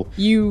 Grimir will.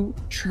 You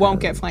won't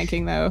get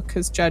flanking, though,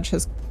 because Judge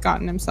has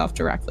gotten himself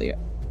directly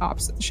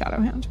opposite the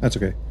Shadow Hound. That's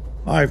okay.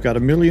 I've got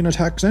 1,000,000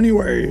 attacks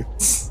anyway.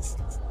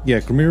 Yeah,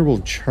 Grimir will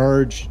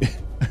charge.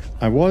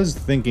 I was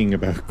thinking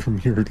about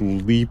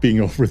Grimir leaping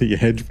over the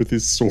edge with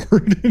his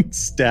sword and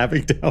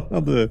stabbing down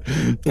on the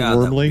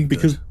wormling,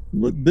 because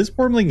this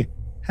wormling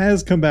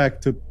has come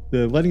back to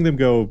letting them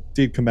go.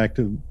 Did come back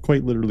to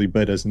quite literally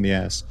bite us in the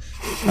ass.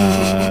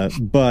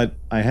 But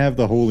I have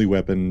the holy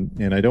weapon,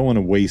 and I don't want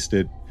to waste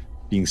it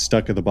being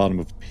stuck at the bottom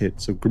of the pit.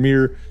 So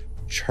Grimir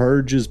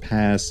charges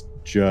past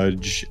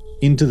Judge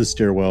into the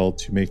stairwell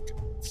to make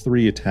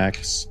 3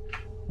 attacks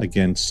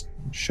against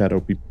Shadow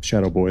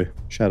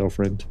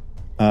Friend.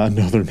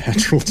 Another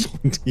natural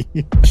 20.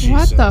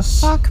 What the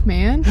fuck,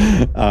 man?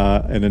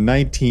 And a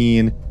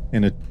 19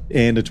 and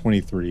a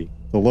 23.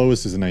 The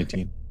lowest is a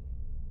 19.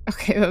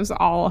 Okay, those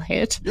all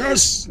hit.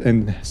 Yes!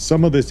 And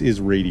some of this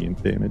is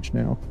radiant damage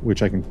now,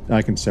 which I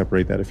can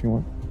separate that if you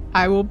want.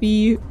 I will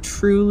be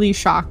truly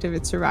shocked if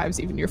it survives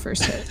even your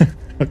first hit.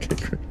 Okay,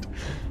 great.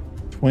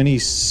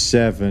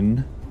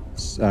 27.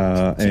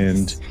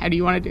 And how do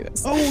you want to do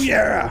this? Oh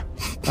yeah,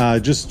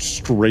 just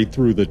straight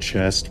through the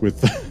chest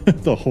with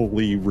the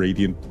holy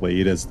radiant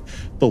blade as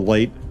the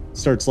light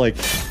starts, like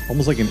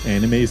almost like an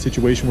anime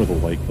situation where the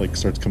light like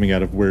starts coming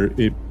out of where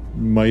it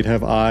might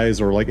have eyes,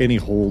 or like any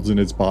holes in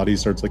its body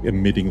starts like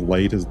emitting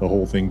light as the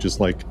whole thing just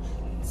like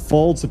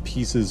falls to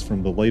pieces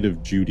from the light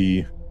of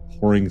Judy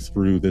pouring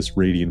through this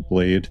radiant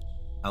blade.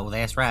 Oh,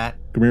 that's right.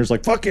 Grimir's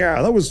like, fuck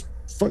yeah, that was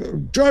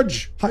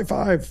Judge, high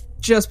five.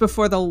 Just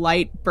before the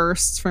light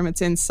bursts from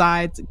its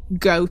insides,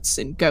 goats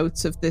and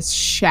goats of this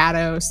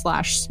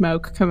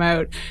shadow/smoke come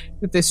out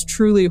with this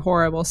truly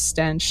horrible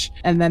stench,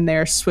 and then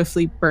they're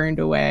swiftly burned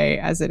away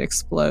as it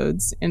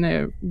explodes in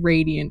a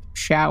radiant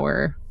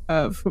shower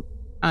of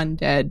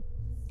undead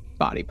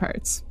body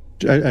parts.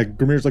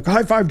 Grimir's like,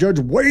 high five, Judge,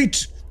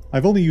 wait!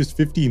 I've only used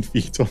 15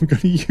 feet, so I'm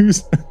going to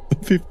use the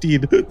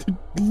 15 to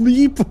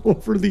leap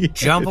over the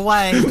Jump edge.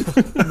 away.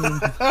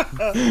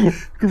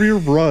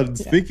 Grimir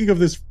runs, thinking of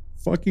this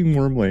fucking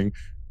wormling,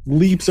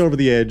 leaps over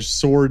the edge,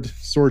 sword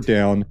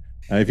down.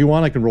 If you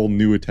want, I can roll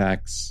new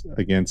attacks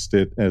against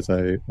it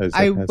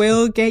I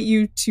will get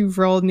you to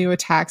roll new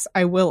attacks.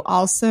 I will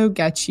also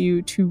get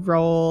you to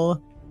roll,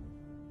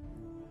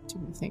 do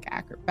we think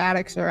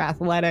acrobatics or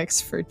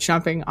athletics for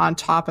jumping on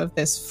top of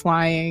this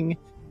flying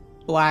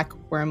black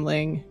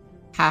wormling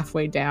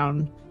halfway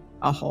down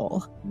a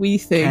hole. We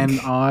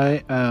think Can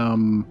I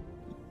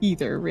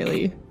either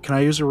really. Can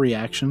I use a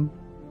reaction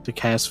to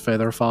cast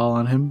Featherfall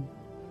on him?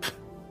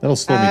 That'll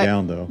slow me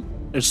down, though.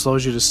 It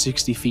slows you to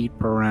 60 feet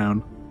per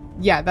round.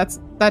 Yeah,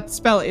 that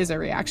spell is a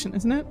reaction,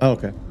 isn't it? Oh,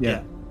 okay.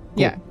 Yeah.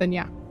 Yeah, then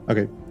yeah.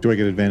 Okay. Do I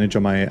get advantage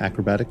on my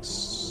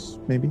acrobatics,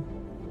 maybe?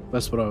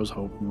 That's what I was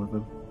hoping with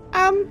it.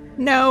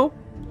 No,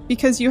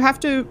 because you have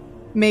to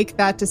make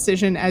that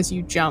decision as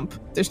you jump.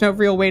 There's no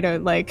real way to,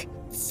 like,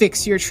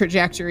 fix your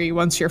trajectory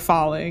once you're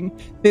falling.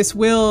 This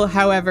will,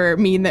 however,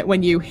 mean that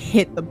when you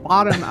hit the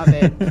bottom of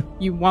it,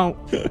 you won't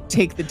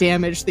take the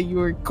damage that you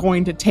were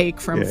going to take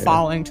from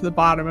falling to the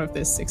bottom of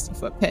this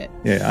 60-foot pit.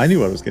 Yeah, I knew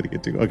what I was going to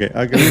get to. Okay,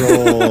 I'm going to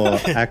roll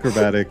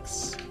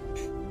acrobatics.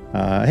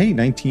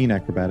 19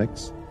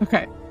 acrobatics.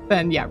 Okay,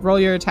 then yeah, roll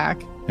your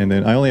attack. And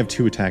then I only have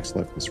 2 attacks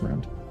left this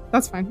round.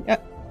 That's fine. Yeah.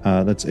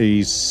 That's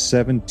a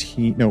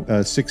 16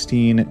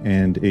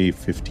 and a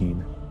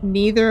 15.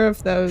 Neither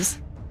of those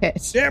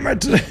hit. Damn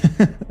it!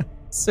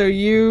 So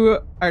you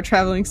are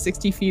traveling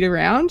 60 feet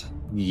around?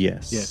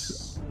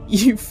 Yes.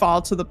 You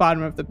fall to the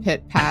bottom of the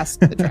pit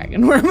past the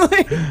dragon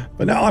wormling.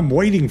 But now I'm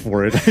waiting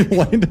for it. I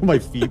land on my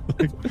feet.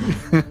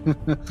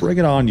 Bring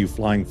it on, you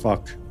flying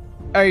fuck.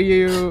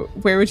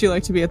 Where would you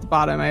like to be at the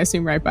bottom? I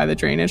assume right by the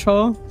drainage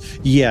hole?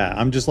 Yeah,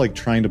 I'm just like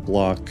trying to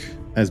block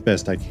as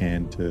best I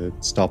can to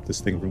stop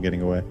this thing from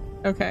getting away.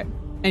 Okay.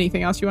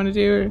 Anything else you want to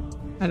do?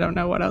 I don't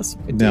know what else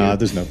you could do. No,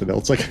 there's nothing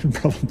else I can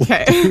probably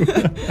do.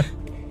 Okay.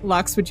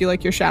 Lux, would you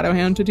like your shadow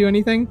hound to do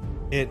anything?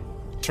 It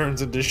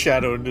turns into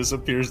shadow and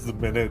disappears the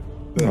minute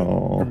that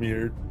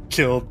Grimir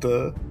killed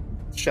the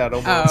shadow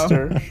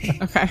monster.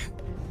 Okay.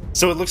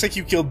 So it looks like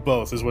you killed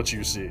both, is what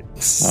you see.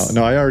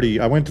 No,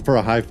 I went for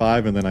a high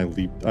five and then I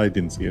leaped. I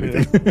didn't see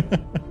anything.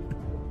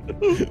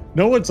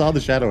 No one saw the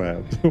shadow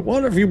hound.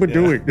 What have you been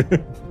doing? Boy,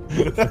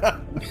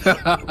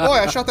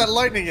 I shot that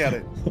lightning at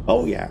it.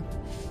 Oh, yeah.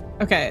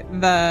 Okay,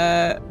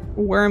 the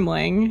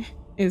wormling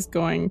is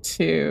going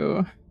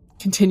to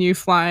continue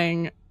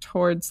flying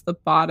towards the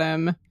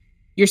bottom.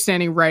 You're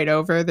standing right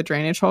over the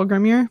drainage hole,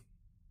 Grimir?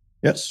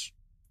 Yes.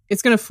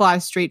 It's going to fly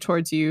straight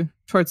towards you,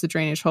 towards the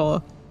drainage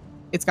hole.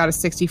 It's got a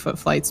 60-foot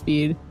flight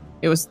speed.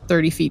 It was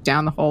 30 feet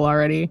down the hole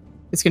already.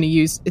 It's going to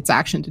use its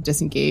action to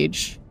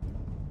disengage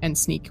and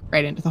sneak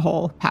right into the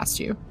hole past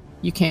you.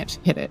 You can't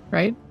hit it,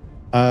 right?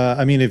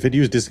 I mean, if it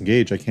used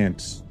disengage, I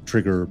can't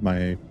trigger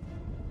my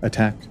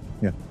attack.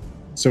 Yeah.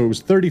 So it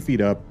was 30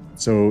 feet up.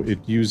 So it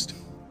used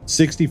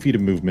 60 feet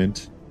of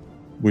movement,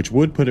 which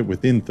would put it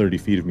within 30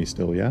 feet of me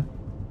still, yeah?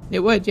 It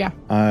would, yeah.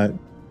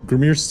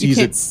 Grimir sees You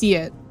can't see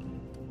it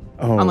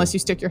unless you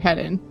stick your head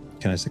in.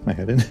 Can I stick my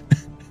head in?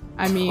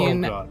 I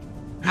mean,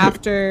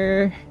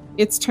 after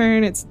its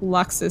turn, it's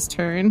Lux's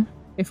turn.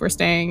 If we're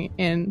staying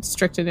in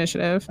strict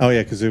initiative. Oh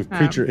yeah, because if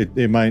creature,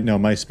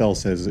 my spell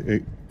says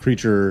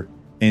creature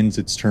ends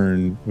its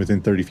turn within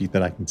 30 feet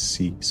that I can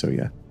see. So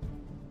yeah,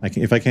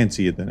 if I can't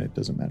see it, then it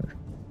doesn't matter.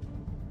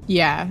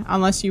 Yeah,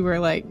 unless you were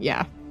like,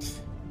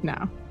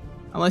 no,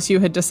 unless you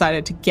had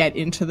decided to get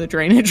into the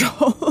drainage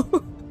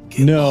hole.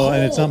 No,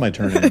 and it's not my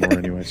turn anymore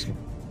anyway. So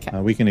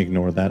we can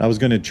ignore that. I was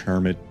going to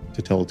charm it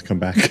to tell it to come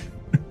back.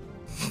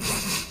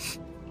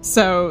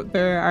 So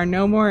there are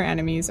no more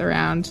enemies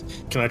around.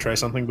 Can I try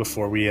something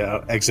before we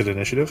exit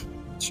initiative?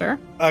 Sure.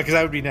 Because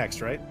I would be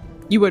next, right?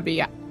 You would be,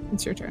 yeah.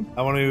 It's your turn.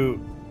 I want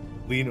to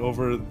lean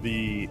over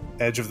the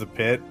edge of the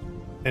pit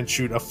and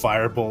shoot a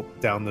firebolt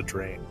down the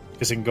drain.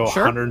 Because it can go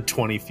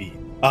 120 feet.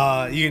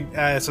 You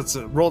can, so it's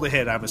a roll to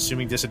hit. I'm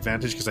assuming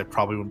disadvantage because I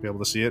probably wouldn't be able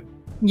to see it.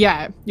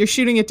 Yeah, you're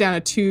shooting it down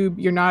a tube.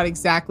 You're not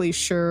exactly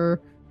sure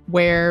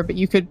where, but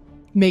you could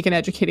make an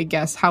educated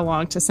guess how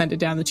long to send it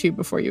down the tube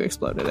before you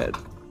exploded it.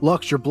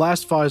 Lux, your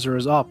blast visor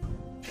is up.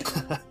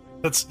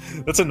 That's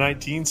a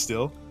 19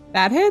 still.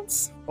 That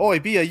hits. Oh,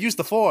 B, I used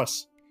the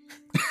force.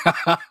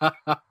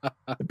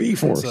 The B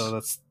force. So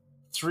that's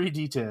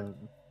 3d10.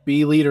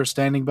 B leader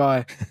standing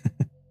by.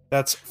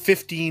 That's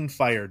 15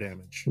 fire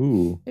damage.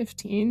 Ooh.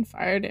 15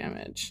 fire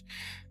damage.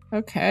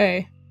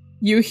 Okay.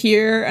 You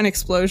hear an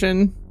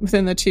explosion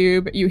within the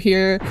tube. You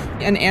hear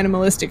an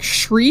animalistic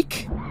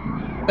shriek,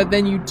 but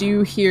then you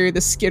do hear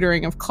the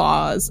skittering of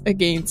claws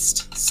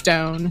against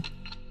stone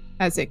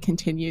as it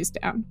continues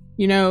down.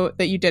 You know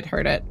that you did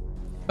hurt it,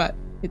 but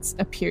it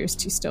appears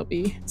to still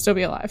be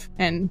alive.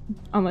 And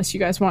unless you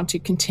guys want to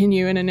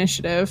continue an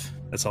initiative,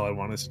 That's all I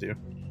wanted to do.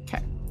 okay.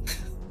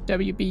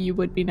 WB, you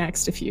would be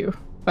next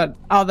but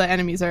all the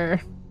enemies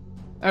are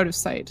out of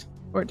sight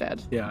or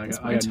dead. Yeah, I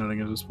got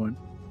nothing at this point.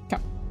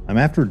 I'm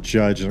after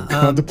Judge, and I'm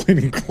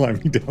contemplating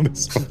climbing down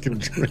this fucking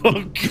drain.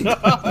 Oh,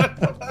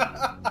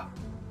 God.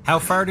 How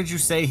far did you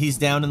say he's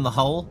down in the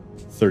hole?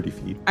 30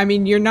 feet. I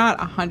mean, you're not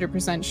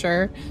 100%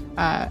 sure.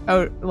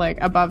 Out like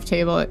above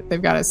table,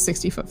 they've got a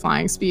 60-foot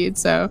flying speed,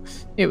 so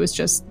it was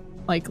just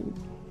like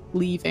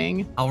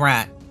leaving. All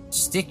right,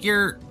 stick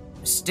your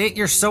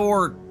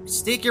sword,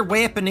 stick your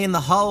weapon in the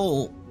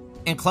hole,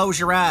 and close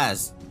your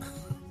eyes.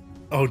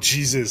 Oh,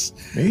 Jesus.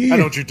 Me? I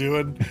know what you're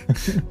doing.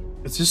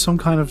 It's just some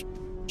kind of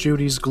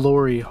Judy's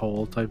glory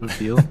hole type of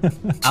deal.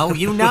 Oh,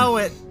 you know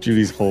it.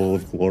 Judy's hole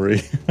of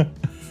glory.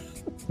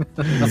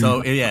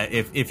 So yeah,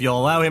 if you'll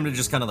allow him to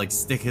just kind of like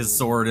stick his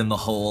sword in the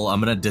hole, I'm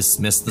gonna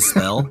dismiss the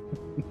spell.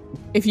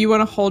 If you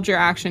want to hold your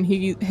action,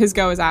 his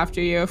go is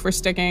after you if we're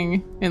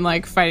sticking in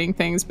like fighting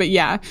things. But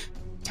yeah,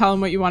 tell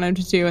him what you want him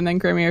to do, and then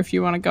Grimir, if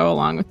you want to go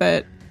along with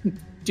it,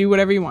 do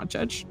whatever you want,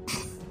 Judge.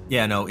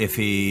 Yeah, no, if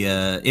he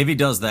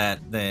does that,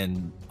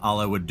 then all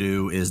I would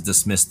do is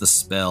dismiss the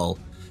spell,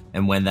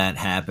 and when that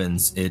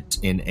happens, it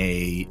in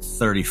a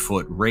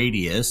 30-foot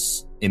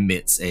radius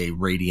emits a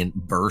radiant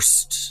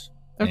burst.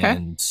 Okay.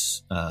 And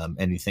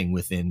anything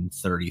within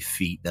 30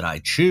 feet that I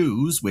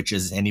choose, which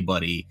is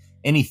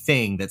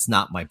anything that's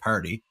not my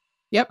party,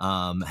 Yep.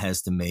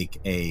 has to make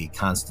a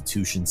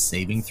Constitution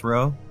saving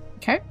throw.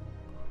 Okay.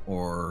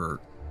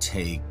 Or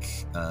take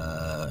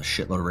a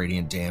shitload of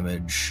radiant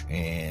damage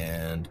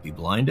and be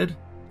blinded.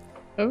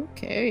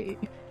 Okay.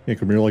 Yeah,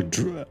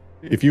 Grimir,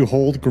 if you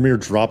hold, Grimir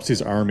drops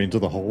his arm into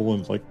the hole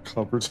and like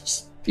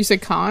covers You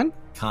said con?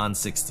 Con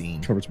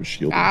 16. covers with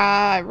shield.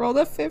 I rolled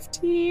a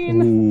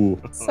 15.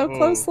 Ooh. So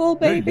close, little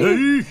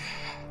baby.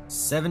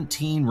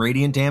 17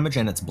 radiant damage,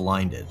 and it's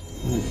blinded.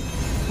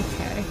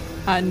 Okay.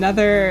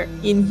 Another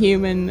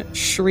inhuman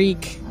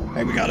shriek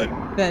Hey, we got it.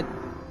 that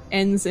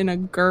ends in a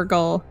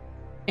gurgle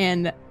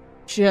and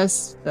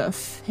just the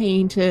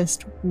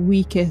faintest,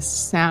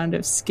 weakest sound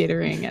of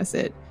skittering as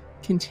it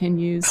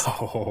continues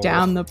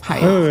down the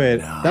pipe. Wait,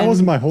 that And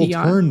wasn't my whole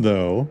beyond. turn,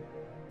 though.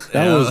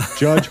 That Yeah. was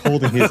Judge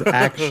holding his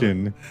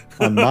action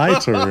on my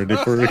turn.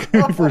 If we're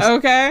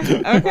Okay.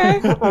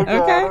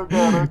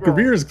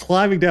 Grimir is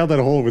climbing down that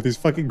hole with his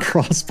fucking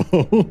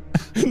crossbow.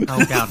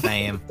 Oh,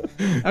 goddamn.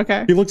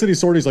 Okay. He looks at his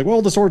sword. He's like,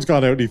 "Well, the sword's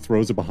gone out." And he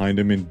throws it behind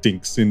him and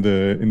dinks in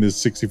the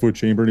 60-foot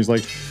chamber. And he's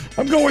like,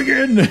 "I'm going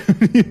in."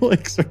 He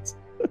like starts.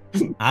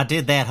 I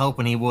did that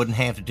hoping he wouldn't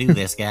have to do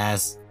this,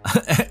 guys.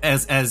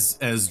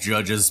 as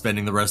Judge is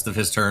spending the rest of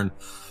his turn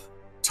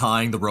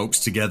tying the ropes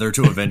together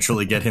to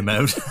eventually get him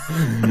out.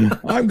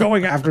 I'm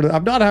going after it.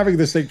 I'm not having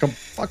this thing come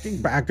fucking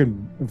back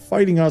and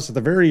fighting us at the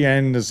very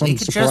end as some We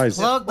could surprise. just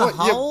plug the Well,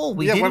 yeah, hole.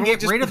 We yeah, why didn't don't we get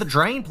just- rid of the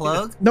drain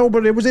plug. No,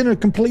 but it was in a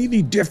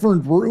completely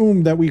different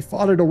room that we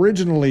fought it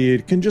originally.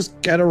 It can just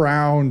get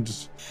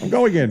around. I'm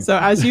going in. So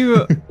as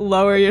you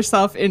lower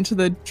yourself into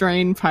the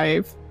drain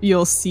pipe,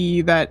 you'll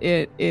see that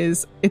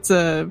it's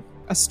a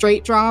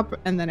straight drop,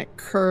 and then it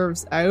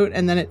curves out,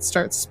 and then it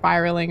starts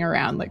spiraling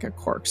around like a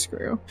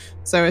corkscrew.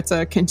 So it's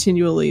a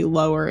continually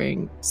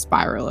lowering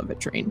spiral of a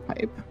drain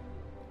pipe.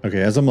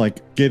 Okay, as I'm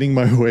like getting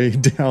my way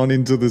down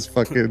into this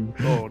fucking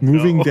Oh,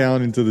 moving no.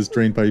 down into this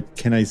drain pipe,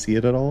 can I see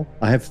it at all?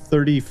 I have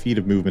 30 feet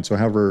of movement, so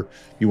however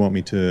you want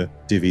me to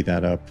divvy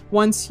that up.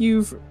 Once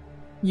you've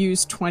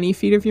used 20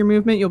 feet of your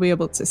movement, you'll be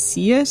able to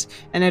see it,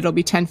 and it'll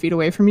be 10 feet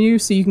away from you,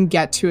 so you can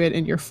get to it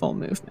in your full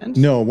movement.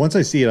 No, once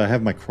I see it, I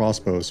have my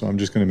crossbow, so I'm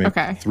just going to make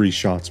Okay. 3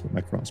 shots with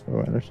my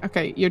crossbow at it.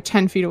 Okay, you're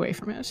 10 feet away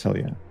from it. Hell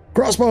yeah.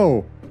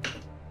 Crossbow!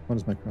 What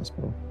is my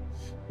crossbow?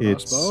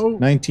 It's Crossbow.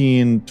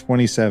 19,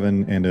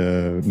 27,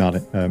 and not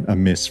a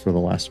miss for the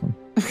last one.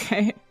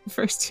 Okay,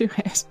 first two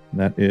hit.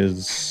 That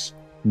is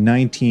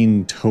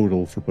 19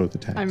 total for both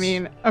attacks. I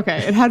mean, okay,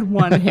 it had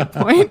 1 hit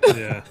point.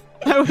 Yeah.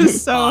 I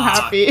was so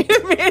happy.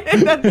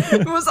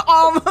 It was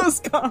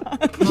almost gone.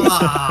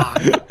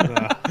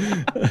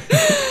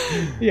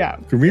 Yeah.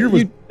 Grimir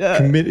was You,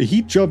 committed.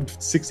 He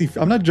jumped 60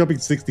 feet. I'm not jumping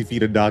 60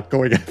 feet and not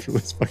going after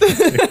this fucking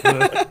thing.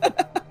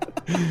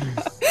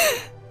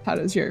 How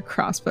does your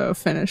crossbow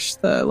finish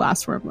the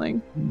last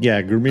wormling?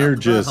 Yeah, Grimir Out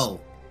the just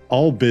hole.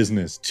 all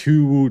business.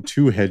 Two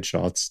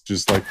headshots,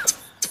 just like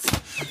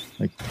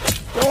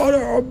got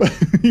him.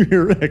 You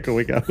hear it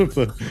echoing out of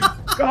the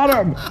got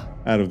him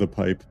out of the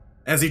pipe.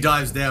 As he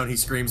dives down, he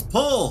screams,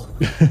 "Pull!"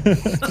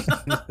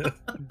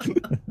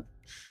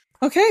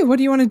 Okay, what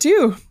do you want to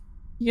do?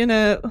 You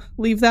gonna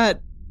leave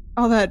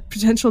all that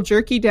potential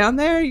jerky down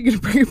there? You gonna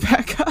bring it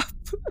back up?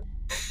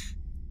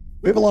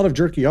 We have a lot of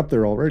jerky up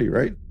there already,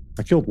 right?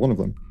 I killed one of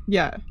them.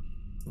 Yeah.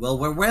 Well,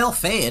 we're well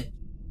fed.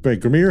 But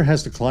Grimir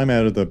has to climb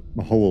out of the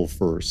hole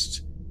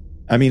first.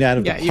 I mean, out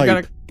of Yeah, the you pipe,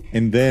 gotta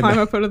and then climb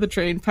up out of the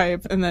drain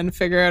pipe and then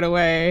figure out a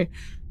way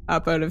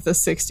up out of the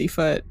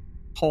 60-foot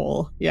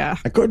hole. Yeah.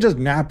 I could just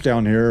nap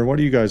down here. What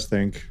do you guys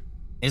think?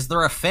 Is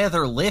there a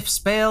feather lift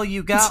spell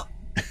you got?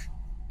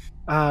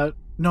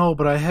 No,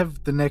 but I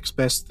have the next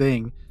best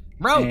thing.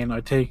 Rope. And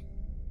I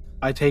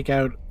take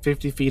out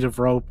 50 feet of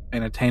rope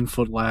and a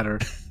 10-foot ladder.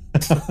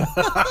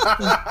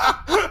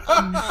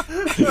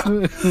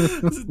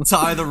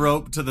 Tie the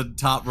rope to the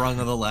top rung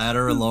of the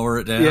ladder and lower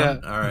it down. Yeah,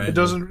 all right. It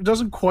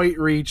doesn't quite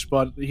reach,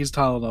 but he's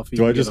tall enough.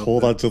 Do I just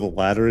hold on to the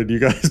ladder and you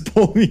guys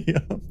pull me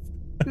up?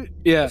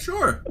 Yeah,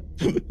 Sure.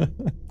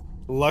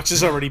 Lux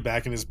is already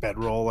back in his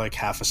bedroll, like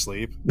half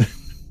asleep.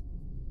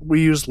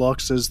 we use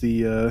Lux as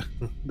the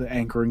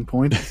anchoring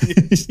point.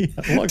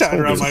 Tied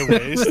around my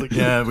waist. Like,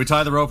 Yeah, we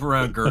tie the rope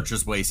around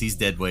Gertrude's waist. He's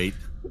dead weight.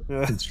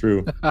 It's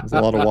true. There's a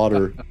lot of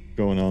water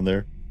going on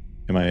there.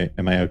 Am I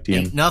out, DM?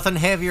 Ain't nothing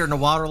heavier than a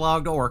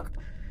waterlogged orc.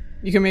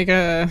 You can make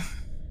a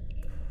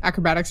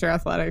acrobatics or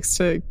athletics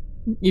to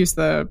use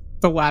the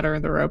ladder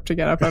and the rope to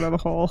get up out of the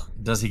hole.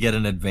 Does he get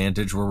an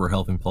advantage where we're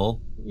helping pull?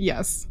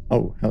 Yes.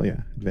 Oh, hell yeah.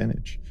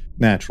 Advantage.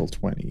 Natural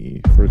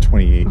 20 for a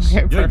 28.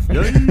 Okay, perfect.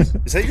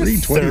 is that your 3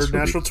 20s third for me.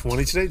 natural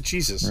 20 today?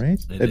 Jesus.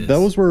 Right? It is.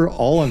 Those were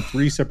all on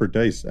 3 separate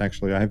dice,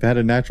 actually. I've had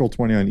a natural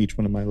 20 on each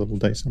one of my little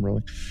dice I'm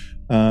rolling.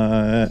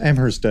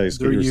 Amherst dice.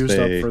 They're get your used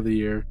stay. up for the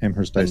year.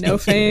 Amherst The dice. No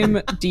Fame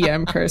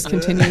DM curse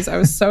continues. I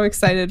was so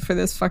excited for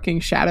this fucking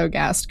shadow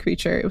ghast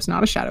creature. It was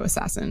not a shadow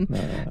assassin.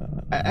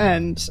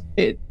 And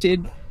it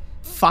did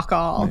fuck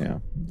all Yeah.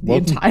 the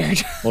entire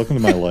time. Welcome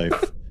to my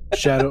life.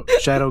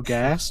 Shadow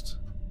Gast.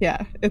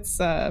 Yeah, it's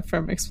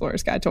from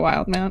Explorer's Guide to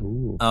Wildmount.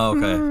 Ooh. Oh,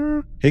 okay.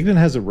 Higdon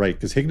has it right,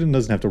 because Higdon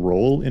doesn't have to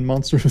roll in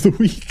Monster of the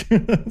Week.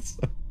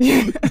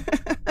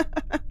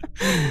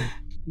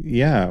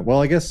 Yeah,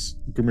 well, I guess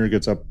Grimir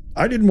gets up.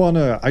 I just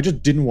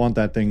didn't want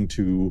that thing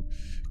to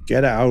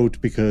get out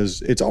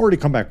because it's already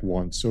come back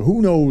once, so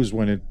who knows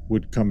when it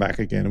would come back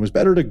again. It was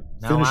better to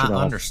finish it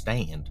off.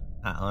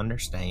 I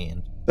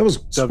understand. That was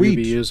sweet.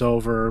 WB is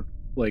over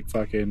like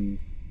fucking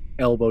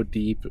elbow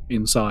deep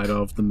inside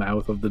of the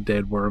mouth of the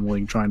dead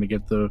wormling trying to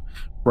get the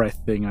breath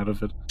thing out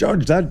of it.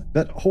 Judge, that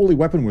holy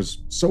weapon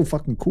was so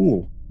fucking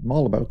cool. I'm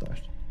all about that.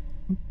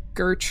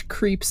 Gertch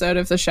creeps out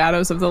of the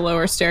shadows of the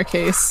lower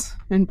staircase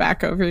and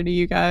back over to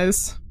you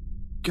guys.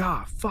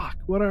 God, fuck,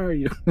 what are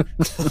you?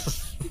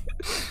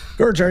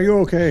 Gertch, are you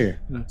okay?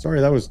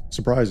 Sorry, that was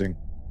surprising.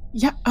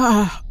 Yeah,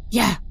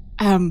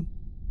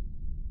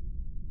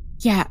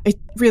 it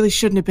really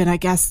shouldn't have been, I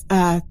guess.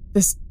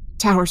 This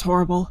tower's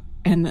horrible,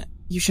 and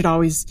you should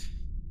always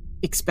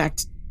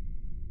expect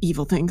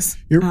evil things.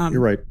 You're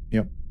right.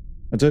 Yep.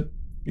 That's it.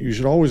 You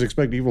should always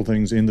expect evil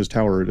things in this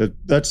tower.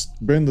 That's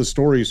been the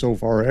story so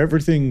far.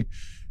 Everything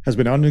has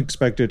been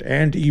unexpected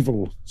and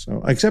evil.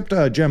 So, except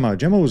Gemma.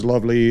 Gemma was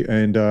lovely,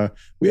 and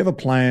we have a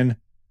plan.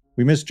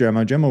 We missed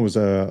Gemma. Gemma was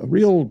a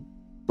real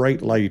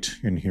bright light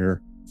in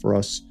here for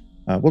us.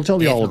 We'll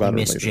tell you all about her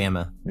later.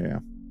 Gemma. Yeah.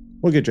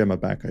 We'll get Gemma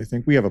back, I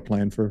think. We have a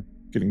plan for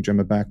getting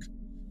Gemma back.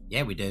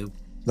 Yeah, we do.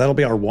 That'll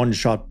be our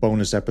one-shot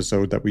bonus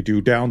episode that we do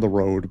down the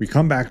road. We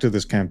come back to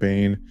this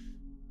campaign,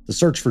 the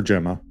search for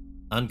Gemma.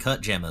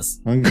 Uncut Gemmas.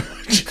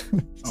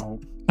 Oh.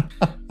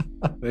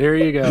 There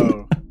you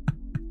go.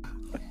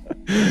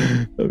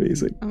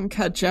 Amazing.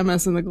 Uncut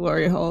Gemmas in the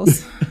glory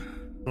holes.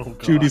 Oh,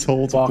 God. Judy's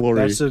Holes of Fuck,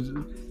 Glory.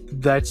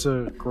 that's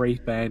a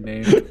great band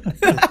name.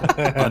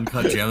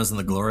 Uncut Gemmas in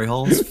the glory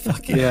holes?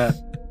 Fuck Yeah.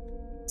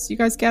 So you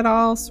guys get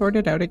all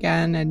sorted out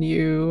again, and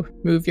you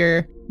move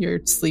your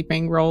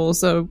sleeping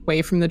rolls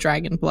away from the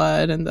dragon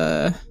blood and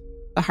the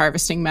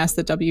harvesting mess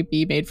that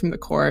WB made from the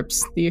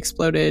corpse, the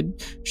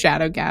exploded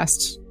shadow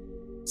ghast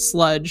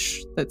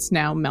sludge that's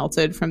now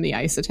melted from the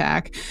ice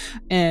attack,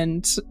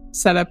 and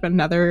set up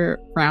another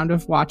round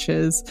of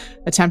watches,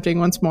 attempting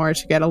once more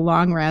to get a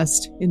long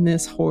rest in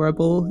this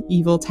horrible,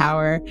 evil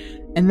tower.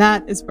 And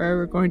that is where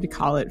we're going to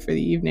call it for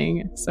the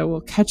evening. So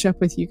we'll catch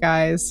up with you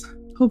guys,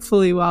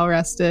 hopefully well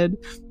rested,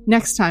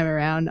 next time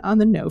around on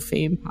the No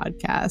Fame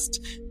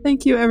podcast.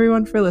 Thank you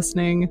everyone for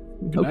listening.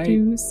 We hope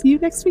to see you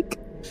next week.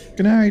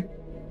 Good night.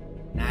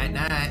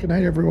 Night. Good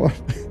night, everyone.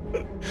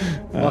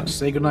 Lux,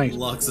 say goodnight.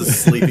 Lux is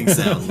sleeping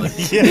soundly.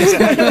 Yeah,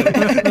 exactly.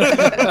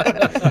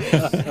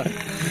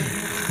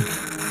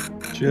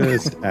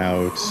 Just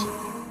out.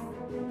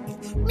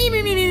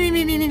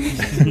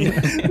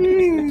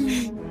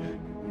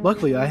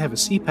 Luckily, I have a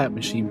CPAP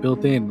machine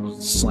built in.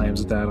 And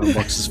slams it down on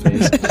Lux's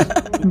face.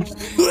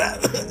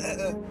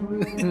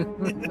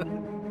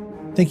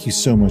 Thank you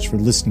so much for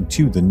listening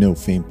to the No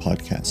Fame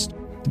podcast.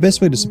 The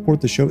best way to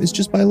support the show is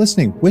just by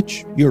listening,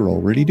 which you're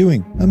already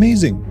doing.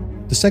 Amazing.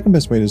 The second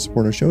best way to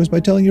support our show is by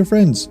telling your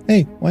friends.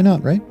 Hey, why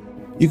not, right?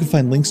 You can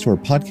find links to our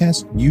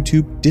podcast,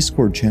 YouTube,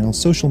 Discord channel,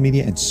 social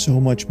media, and so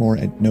much more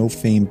at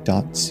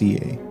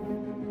nofame.ca.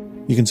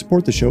 You can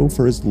support the show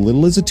for as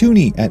little as a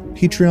toonie at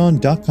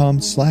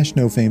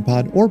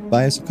patreon.com/nofamepod or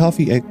buy us a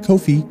coffee at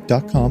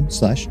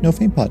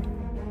ko-fi.com/nofamepod.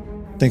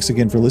 Thanks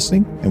again for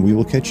listening, and we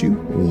will catch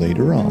you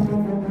later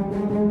on.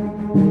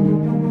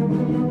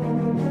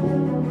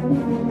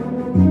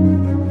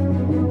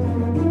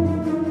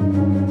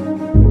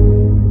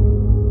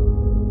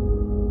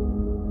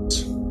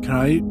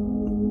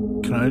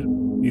 Can I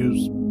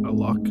use a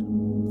luck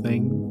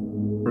thing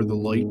for the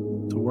light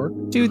to work.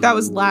 Dude, that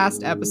was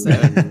last episode.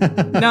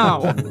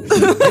 No.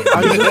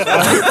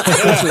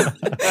 Listen,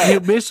 you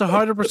miss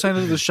 100%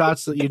 of the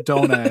shots that you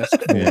don't ask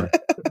for. Yeah.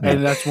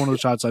 And that's one of the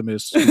shots I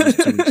missed 2 weeks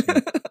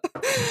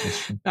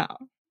ago.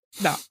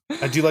 No.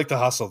 I do like the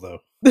hustle, though.